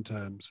their own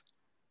terms?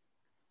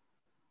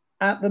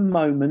 At the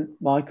moment,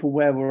 Michael,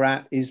 where we're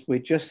at is we're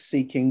just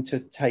seeking to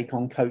take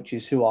on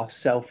coaches who are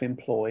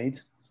self-employed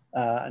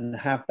and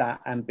have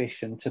that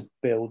ambition to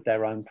build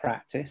their own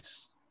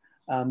practice.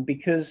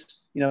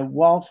 Because,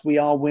 whilst we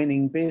are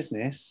winning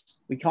business,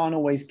 we can't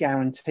always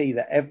guarantee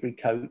that every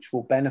coach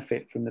will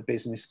benefit from the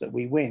business that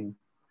we win.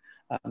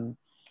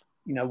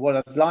 What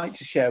I'd like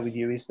to share with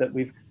you is that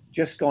we've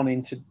just gone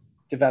into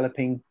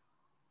developing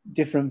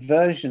different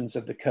versions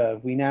of the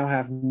Curve. We now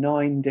have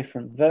 9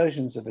 different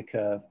versions of the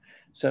Curve.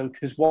 So,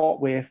 because what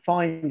we're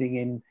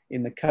finding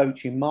in the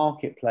coaching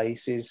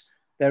marketplace is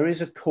there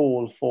is a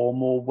call for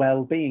more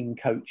well-being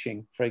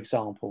coaching, for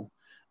example.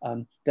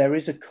 There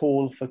is a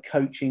call for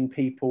coaching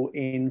people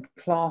in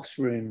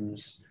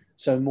classrooms,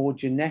 so more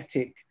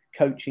genetic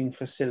coaching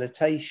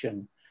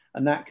facilitation,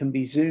 and that can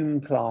be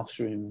Zoom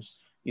classrooms,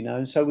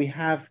 so we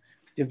have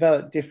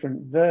developed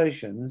different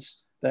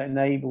versions that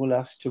enable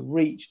us to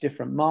reach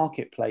different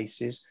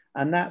marketplaces,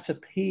 and that's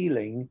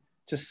appealing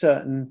to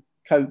certain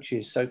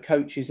coaches. So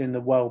coaches in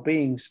the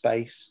well-being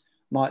space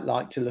might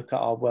like to look at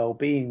our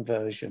well-being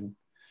version.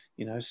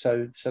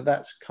 So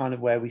that's kind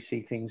of where we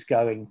see things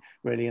going,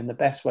 really. And the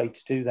best way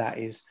to do that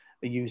is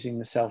using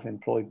the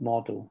self-employed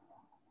model.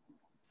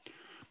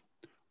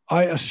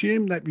 I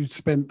assume that you've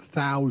spent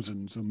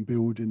thousands on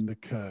building the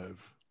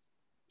Curve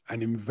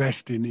and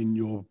investing in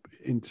your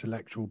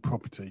intellectual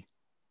property.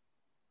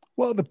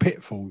 What are the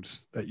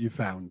pitfalls that you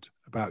found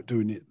about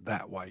doing it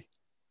that way?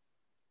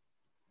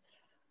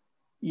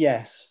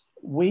 Yes,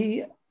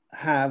 we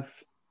have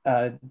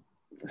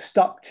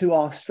stuck to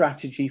our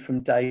strategy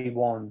from day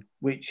one,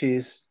 which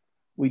is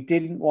we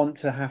didn't want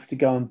to have to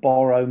go and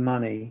borrow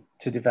money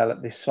to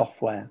develop this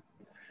software.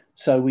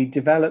 So we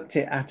developed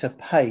it at a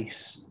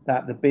pace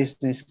that the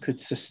business could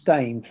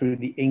sustain through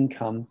the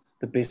income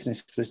the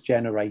business was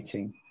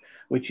generating.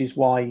 which is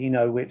why,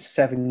 it's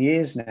 7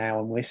 years now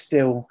and we're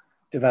still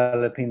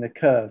developing the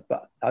curve.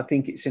 But I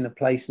think it's in a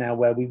place now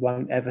where we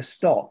won't ever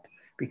stop,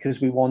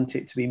 because we want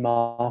it to be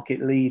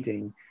market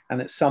leading. And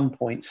at some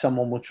point,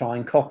 someone will try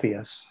and copy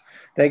us.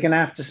 They're going to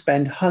have to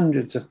spend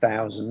hundreds of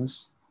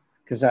thousands,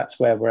 because that's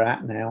where we're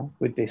at now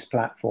with this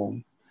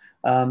platform.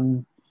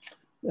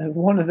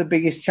 One of the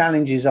biggest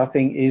challenges, I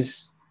think,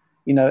 is,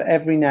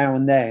 every now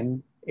and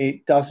then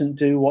it doesn't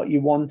do what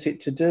you want it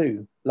to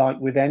do. Like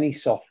with any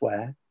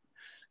software,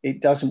 it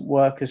doesn't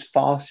work as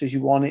fast as you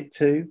want it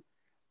to.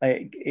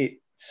 It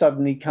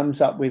suddenly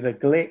comes up with a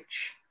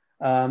glitch,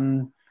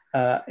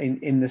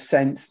 in the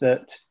sense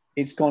that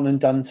it's gone and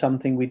done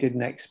something we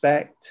didn't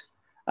expect.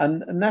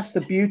 And that's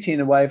the beauty, in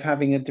a way, of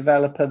having a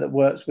developer that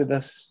works with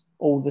us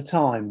all the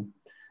time.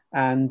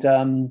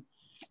 And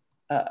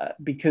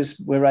because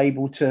we're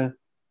able to,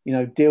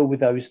 deal with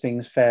those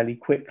things fairly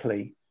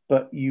quickly.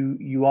 But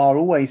you are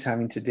always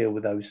having to deal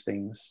with those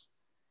things.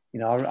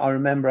 I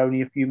remember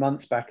only a few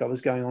months back, I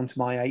was going onto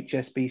my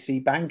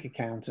HSBC bank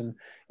account, and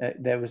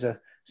there was a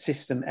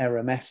system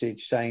error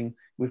message saying,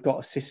 we've got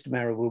a system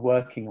error, we're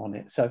working on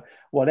it. So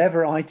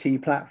whatever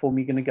IT platform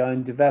you're going to go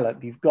and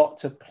develop, you've got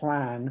to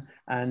plan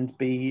and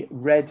be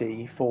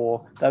ready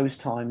for those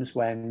times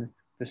when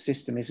the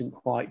system isn't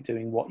quite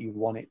doing what you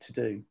want it to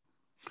do.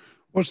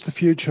 What's the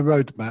future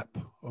roadmap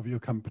of your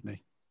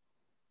company?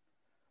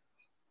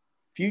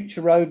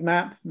 Future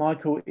roadmap,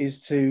 Michael,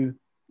 is to,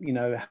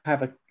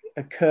 have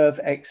a curve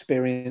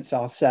experience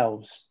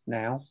ourselves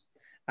now,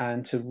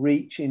 and to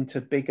reach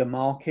into bigger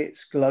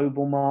markets,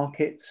 global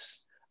markets.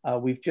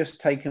 We've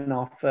just taken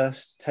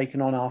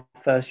on our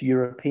first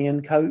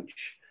European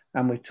coach,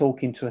 and we're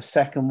talking to a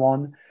second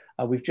one.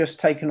 We've just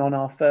taken on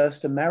our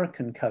first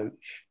American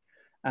coach,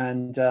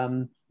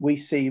 and we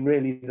see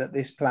really that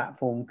this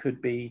platform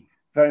could be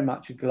very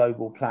much a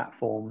global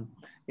platform.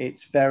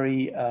 It's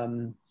very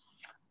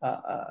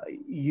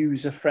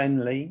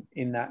user-friendly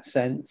in that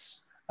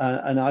sense.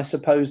 And I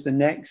suppose the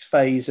next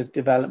phase of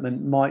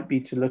development might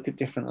be to look at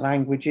different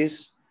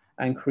languages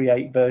and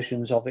create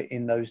versions of it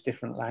in those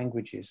different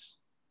languages.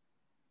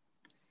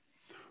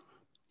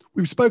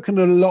 We've spoken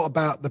a lot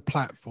about the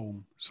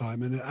platform,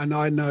 Simon, and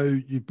I know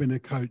you've been a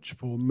coach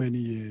for many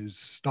years,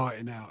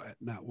 starting out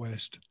at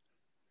NatWest.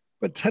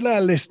 But tell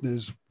our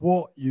listeners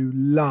what you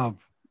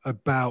love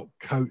about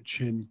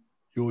coaching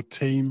your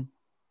team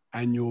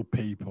and your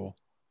people.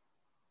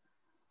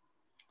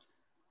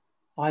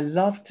 I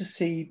love to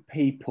see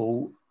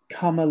people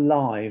come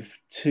alive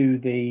to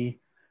the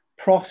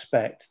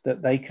prospect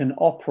that they can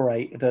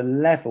operate at a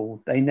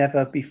level they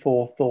never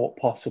before thought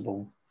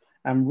possible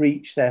and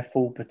reach their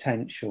full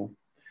potential.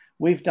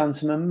 We've done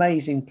some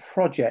amazing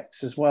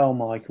projects as well,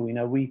 Michael.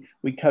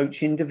 We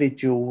coach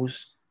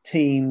individuals,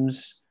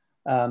 teams.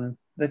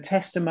 The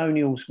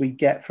testimonials we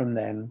get from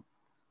them,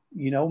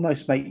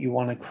 almost make you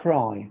want to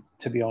cry,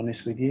 to be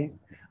honest with you.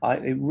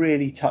 It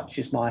really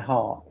touches my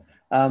heart.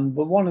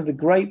 But one of the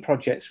great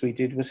projects we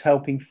did was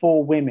helping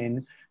 4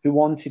 women who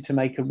wanted to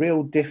make a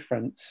real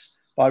difference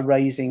by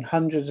raising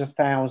hundreds of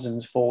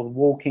thousands for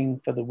Walking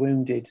for the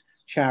Wounded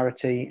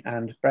charity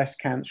and breast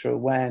cancer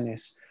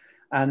awareness.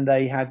 And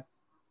they had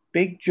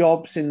big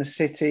jobs in the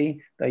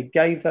city. They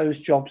gave those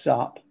jobs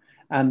up,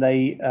 and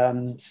they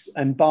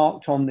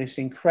embarked on this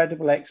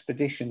incredible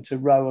expedition to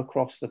row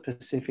across the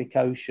Pacific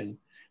Ocean.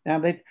 Now,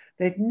 they'd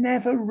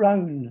never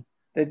rowed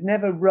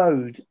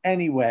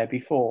anywhere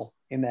before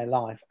in their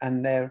life,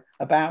 and they're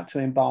about to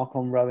embark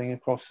on rowing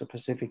across the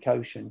Pacific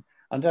Ocean.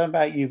 I don't know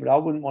about you, but I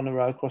wouldn't want to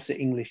row across the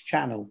English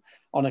Channel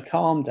on a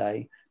calm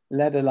day,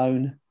 let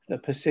alone the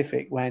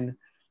Pacific, when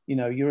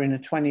you're in a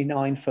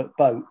 29-foot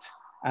boat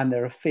and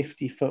there are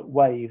 50-foot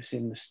waves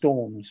in the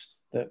storms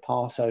that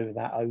pass over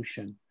that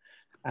ocean.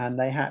 And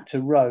they had to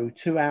row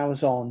 2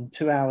 hours on,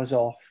 2 hours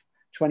off,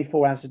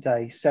 24 hours a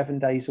day, 7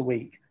 days a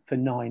week for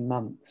 9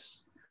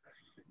 months.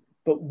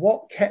 But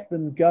what kept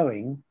them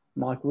going,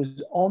 Michael,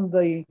 was on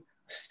the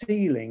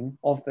ceiling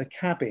of the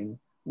cabin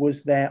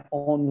was their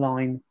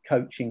online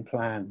coaching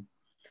plan,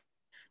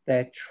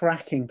 their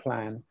tracking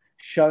plan,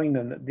 showing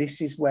them that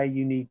this is where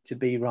you need to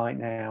be right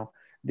now.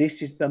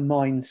 This is the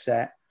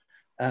mindset,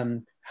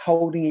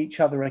 holding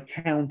each other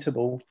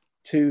accountable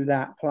to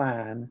that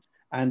plan,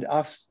 and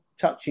us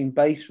touching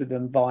base with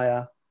them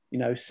via,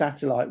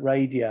 satellite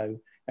radio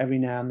every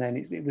now and then.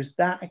 It was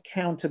that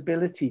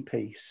accountability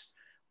piece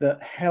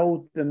that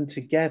held them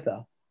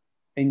together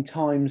in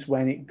times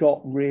when it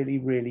got really,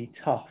 really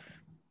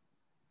tough.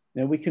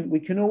 We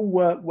can all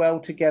work well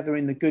together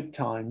in the good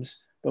times,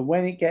 but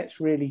when it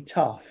gets really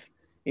tough,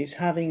 it's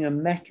having a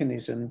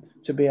mechanism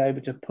to be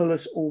able to pull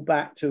us all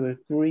back to an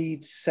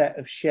agreed set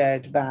of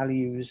shared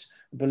values,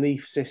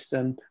 belief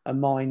system, a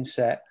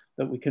mindset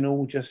that we can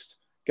all just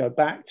go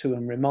back to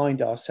and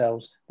remind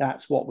ourselves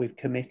that's what we've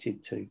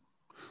committed to.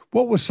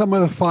 What was some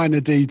of the finer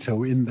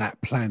detail in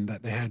that plan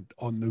that they had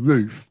on the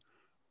roof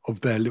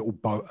of their little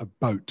boat, a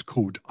boat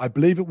called, I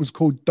believe it was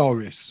called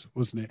Doris,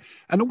 wasn't it?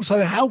 And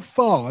also, how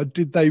far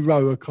did they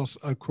row across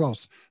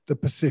the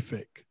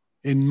Pacific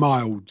in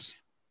miles?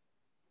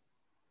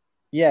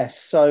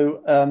 Yes.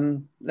 So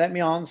let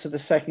me answer the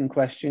second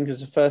question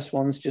because the first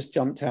one's just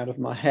jumped out of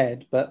my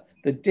head. But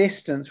the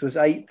distance was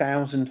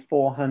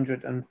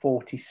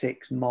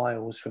 8,446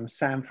 miles from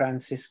San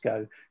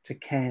Francisco to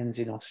Cairns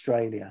in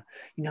Australia.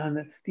 You know,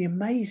 and the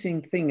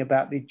amazing thing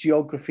about the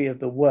geography of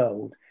the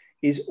world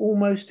is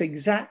almost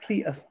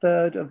exactly a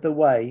third of the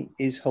way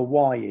is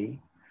Hawaii,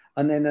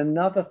 and then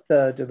another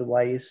third of the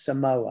way is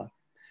Samoa.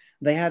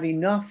 They had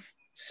enough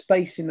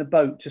space in the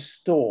boat to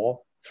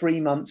store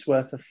 3 months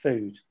worth of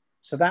food.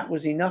 So that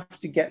was enough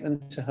to get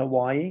them to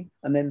Hawaii,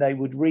 and then they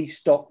would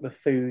restock the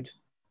food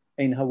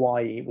in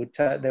Hawaii.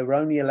 They were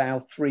only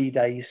allowed 3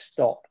 days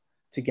stop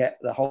to get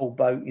the whole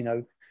boat,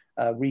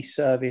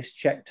 reserviced,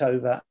 checked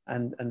over,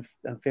 and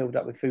filled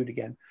up with food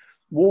again.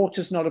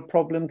 Water's not a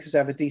problem because they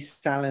have a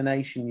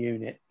desalination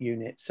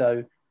unit.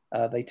 So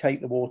they take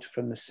the water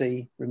from the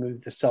sea,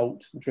 remove the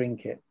salt,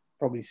 drink it.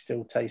 Probably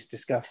still tastes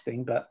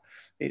disgusting, but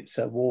it's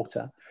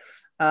water.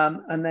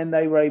 And then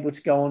they were able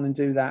to go on and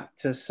do that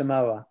to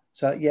Samoa.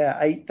 So yeah,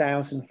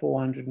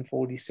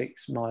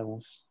 8,446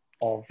 miles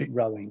of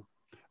rowing.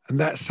 And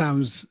that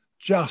sounds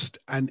just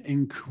an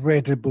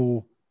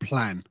incredible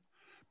plan.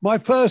 My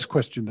first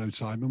question, though,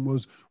 Simon,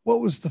 was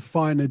what was the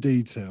finer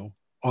detail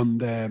on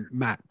their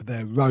map,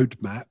 their road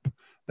map,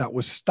 that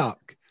was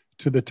stuck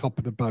to the top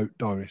of the boat,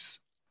 Doris?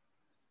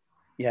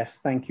 Yes,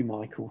 thank you,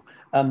 Michael.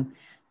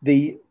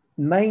 The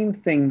main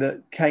thing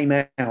that came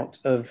out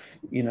of,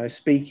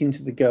 speaking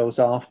to the girls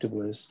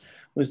afterwards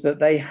was that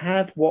they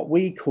had what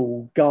we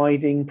call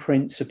guiding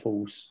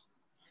principles,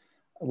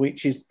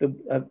 which is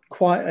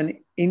quite an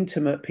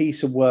intimate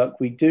piece of work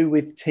we do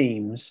with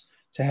teams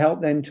to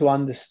help them to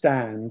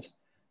understand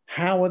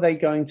how are they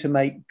going to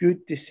make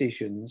good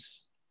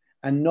decisions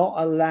and not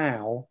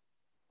allow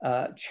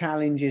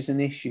challenges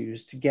and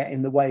issues to get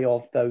in the way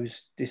of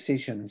those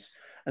decisions.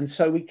 And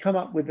so we come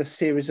up with a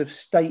series of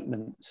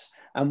statements.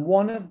 And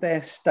one of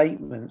their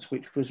statements,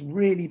 which was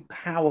really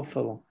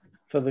powerful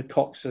for the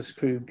Cox's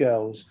Crew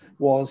girls,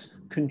 was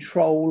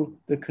control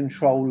the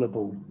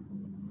controllable.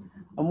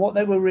 And what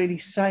they were really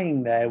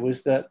saying there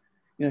was that,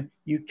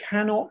 you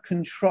cannot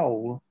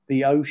control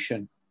the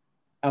ocean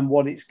and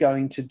what it's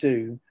going to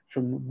do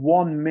from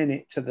 1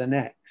 minute to the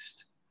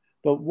next.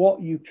 But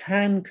what you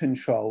can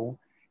control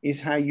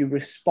is how you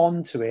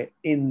respond to it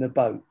in the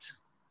boat.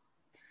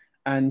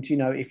 And,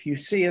 if you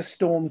see a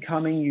storm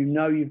coming,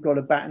 you've got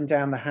to batten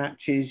down the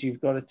hatches, you've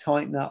got to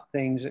tighten up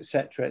things,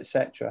 etc.,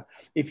 etc.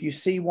 If you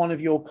see one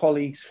of your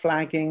colleagues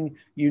flagging,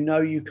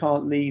 you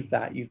can't leave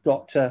that. You've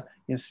got to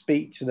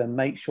speak to them,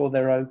 make sure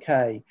they're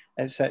okay,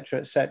 etc.,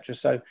 etc.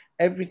 So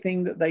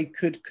everything that they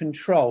could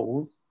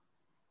control,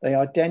 they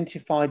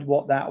identified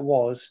what that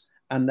was,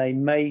 and they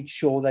made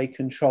sure they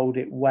controlled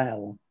it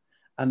well.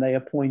 And they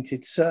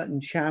appointed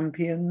certain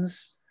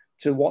champions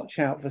to watch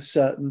out for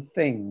certain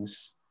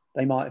things.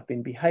 They might have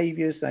been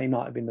behaviors, they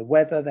might have been the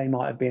weather, they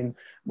might have been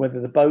whether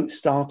the boat's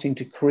starting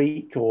to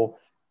creak or,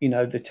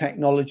 the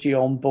technology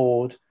on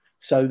board,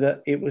 so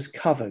that it was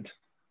covered.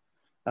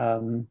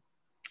 And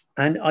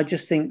I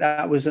just think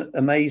that was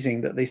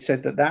amazing that they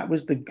said that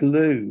was the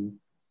glue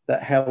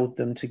that held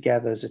them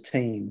together as a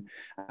team.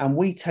 And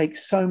we take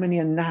so many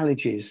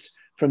analogies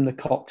from the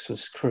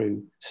Cox's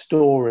Crew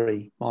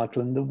story,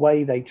 Michael, and the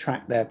way they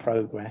track their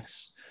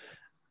progress.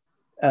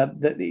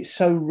 That it's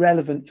so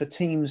relevant for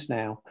teams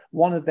now.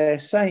 One of their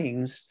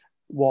sayings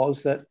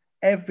was that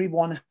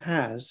everyone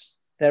has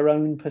their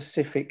own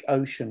Pacific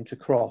Ocean to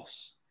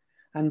cross.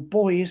 And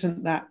boy,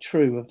 isn't that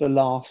true of the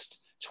last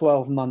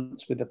 12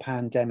 months with the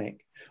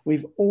pandemic.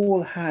 We've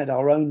all had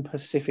our own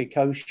Pacific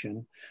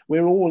Ocean.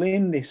 We're all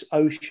in this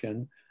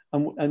ocean.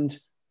 And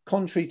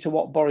contrary to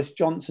what Boris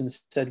Johnson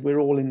said, we're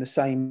all in the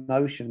same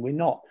ocean. We're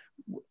not.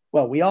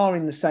 Well, we are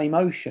in the same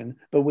ocean,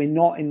 but we're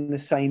not in the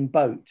same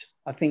boat.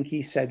 I think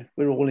he said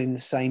we're all in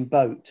the same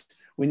boat.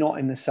 We're not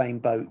in the same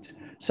boat.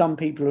 Some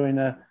people are in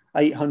a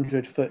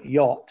 800-foot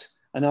yacht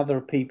and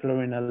other people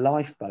are in a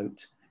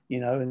lifeboat,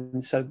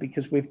 and so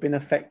because we've been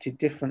affected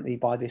differently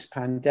by this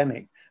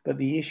pandemic. But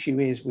the issue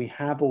is we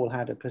have all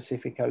had a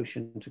Pacific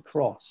Ocean to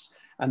cross,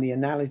 and the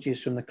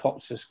analogies from the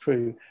Cox's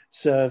Crew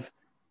serve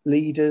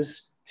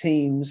leaders,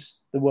 teams,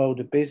 the world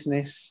of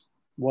business,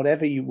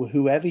 whoever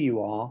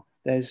you are.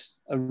 There's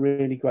a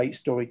really great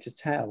story to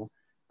tell,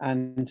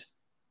 and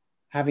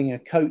having a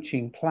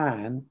coaching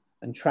plan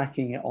and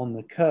tracking it on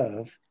the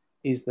curve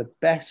is the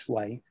best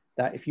way.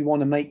 That if you want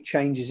to make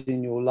changes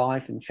in your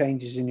life and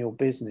changes in your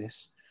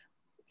business,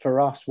 for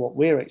us, what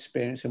we're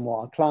experiencing, what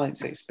our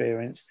clients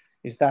experience,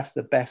 is that's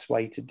the best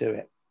way to do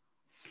it.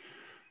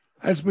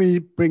 As we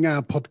bring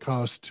our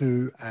podcast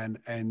to an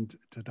end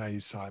today,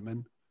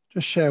 Simon,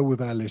 just share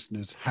with our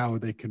listeners how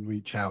they can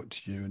reach out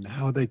to you and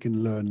how they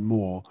can learn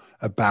more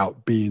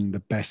about being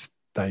the best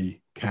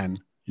they can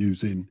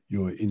using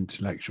your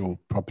intellectual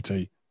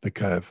property, The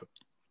Curve.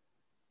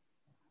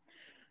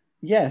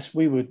 Yes,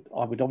 I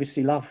would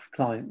obviously love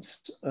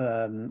clients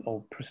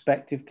or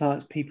prospective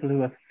clients, people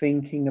who are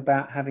thinking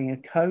about having a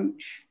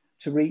coach,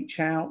 to reach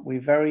out. We're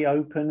very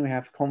open. We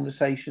have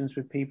conversations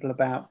with people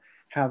about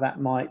how that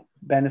might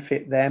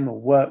benefit them or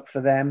work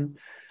for them.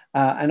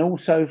 And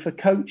also for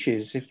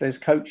coaches, if there's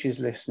coaches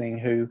listening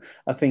who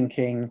are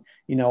thinking,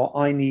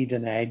 I need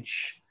an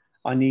edge,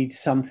 I need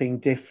something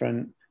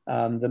different.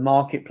 The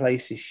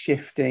marketplace is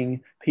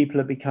shifting.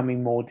 People are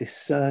becoming more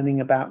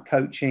discerning about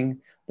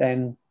coaching.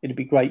 Then it'd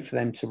be great for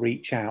them to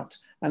reach out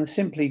and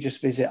simply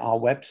just visit our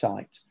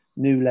website,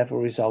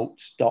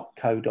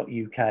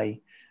 newlevelresults.co.uk.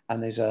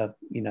 And there's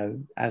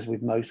as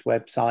with most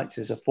websites,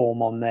 there's a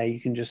form on there.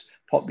 You can just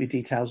pop your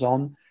details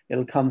on.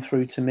 It'll come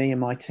through to me and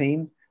my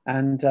team,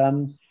 and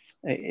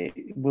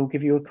we'll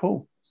give you a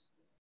call.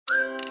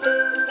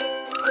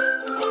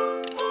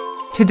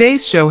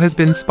 Today's show has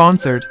been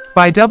sponsored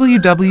by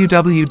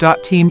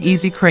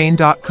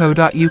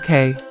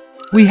www.teameasycrane.co.uk.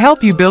 We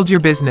help you build your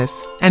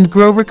business and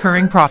grow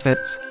recurring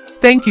profits.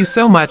 Thank you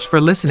so much for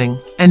listening,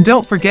 and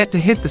don't forget to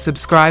hit the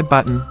subscribe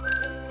button.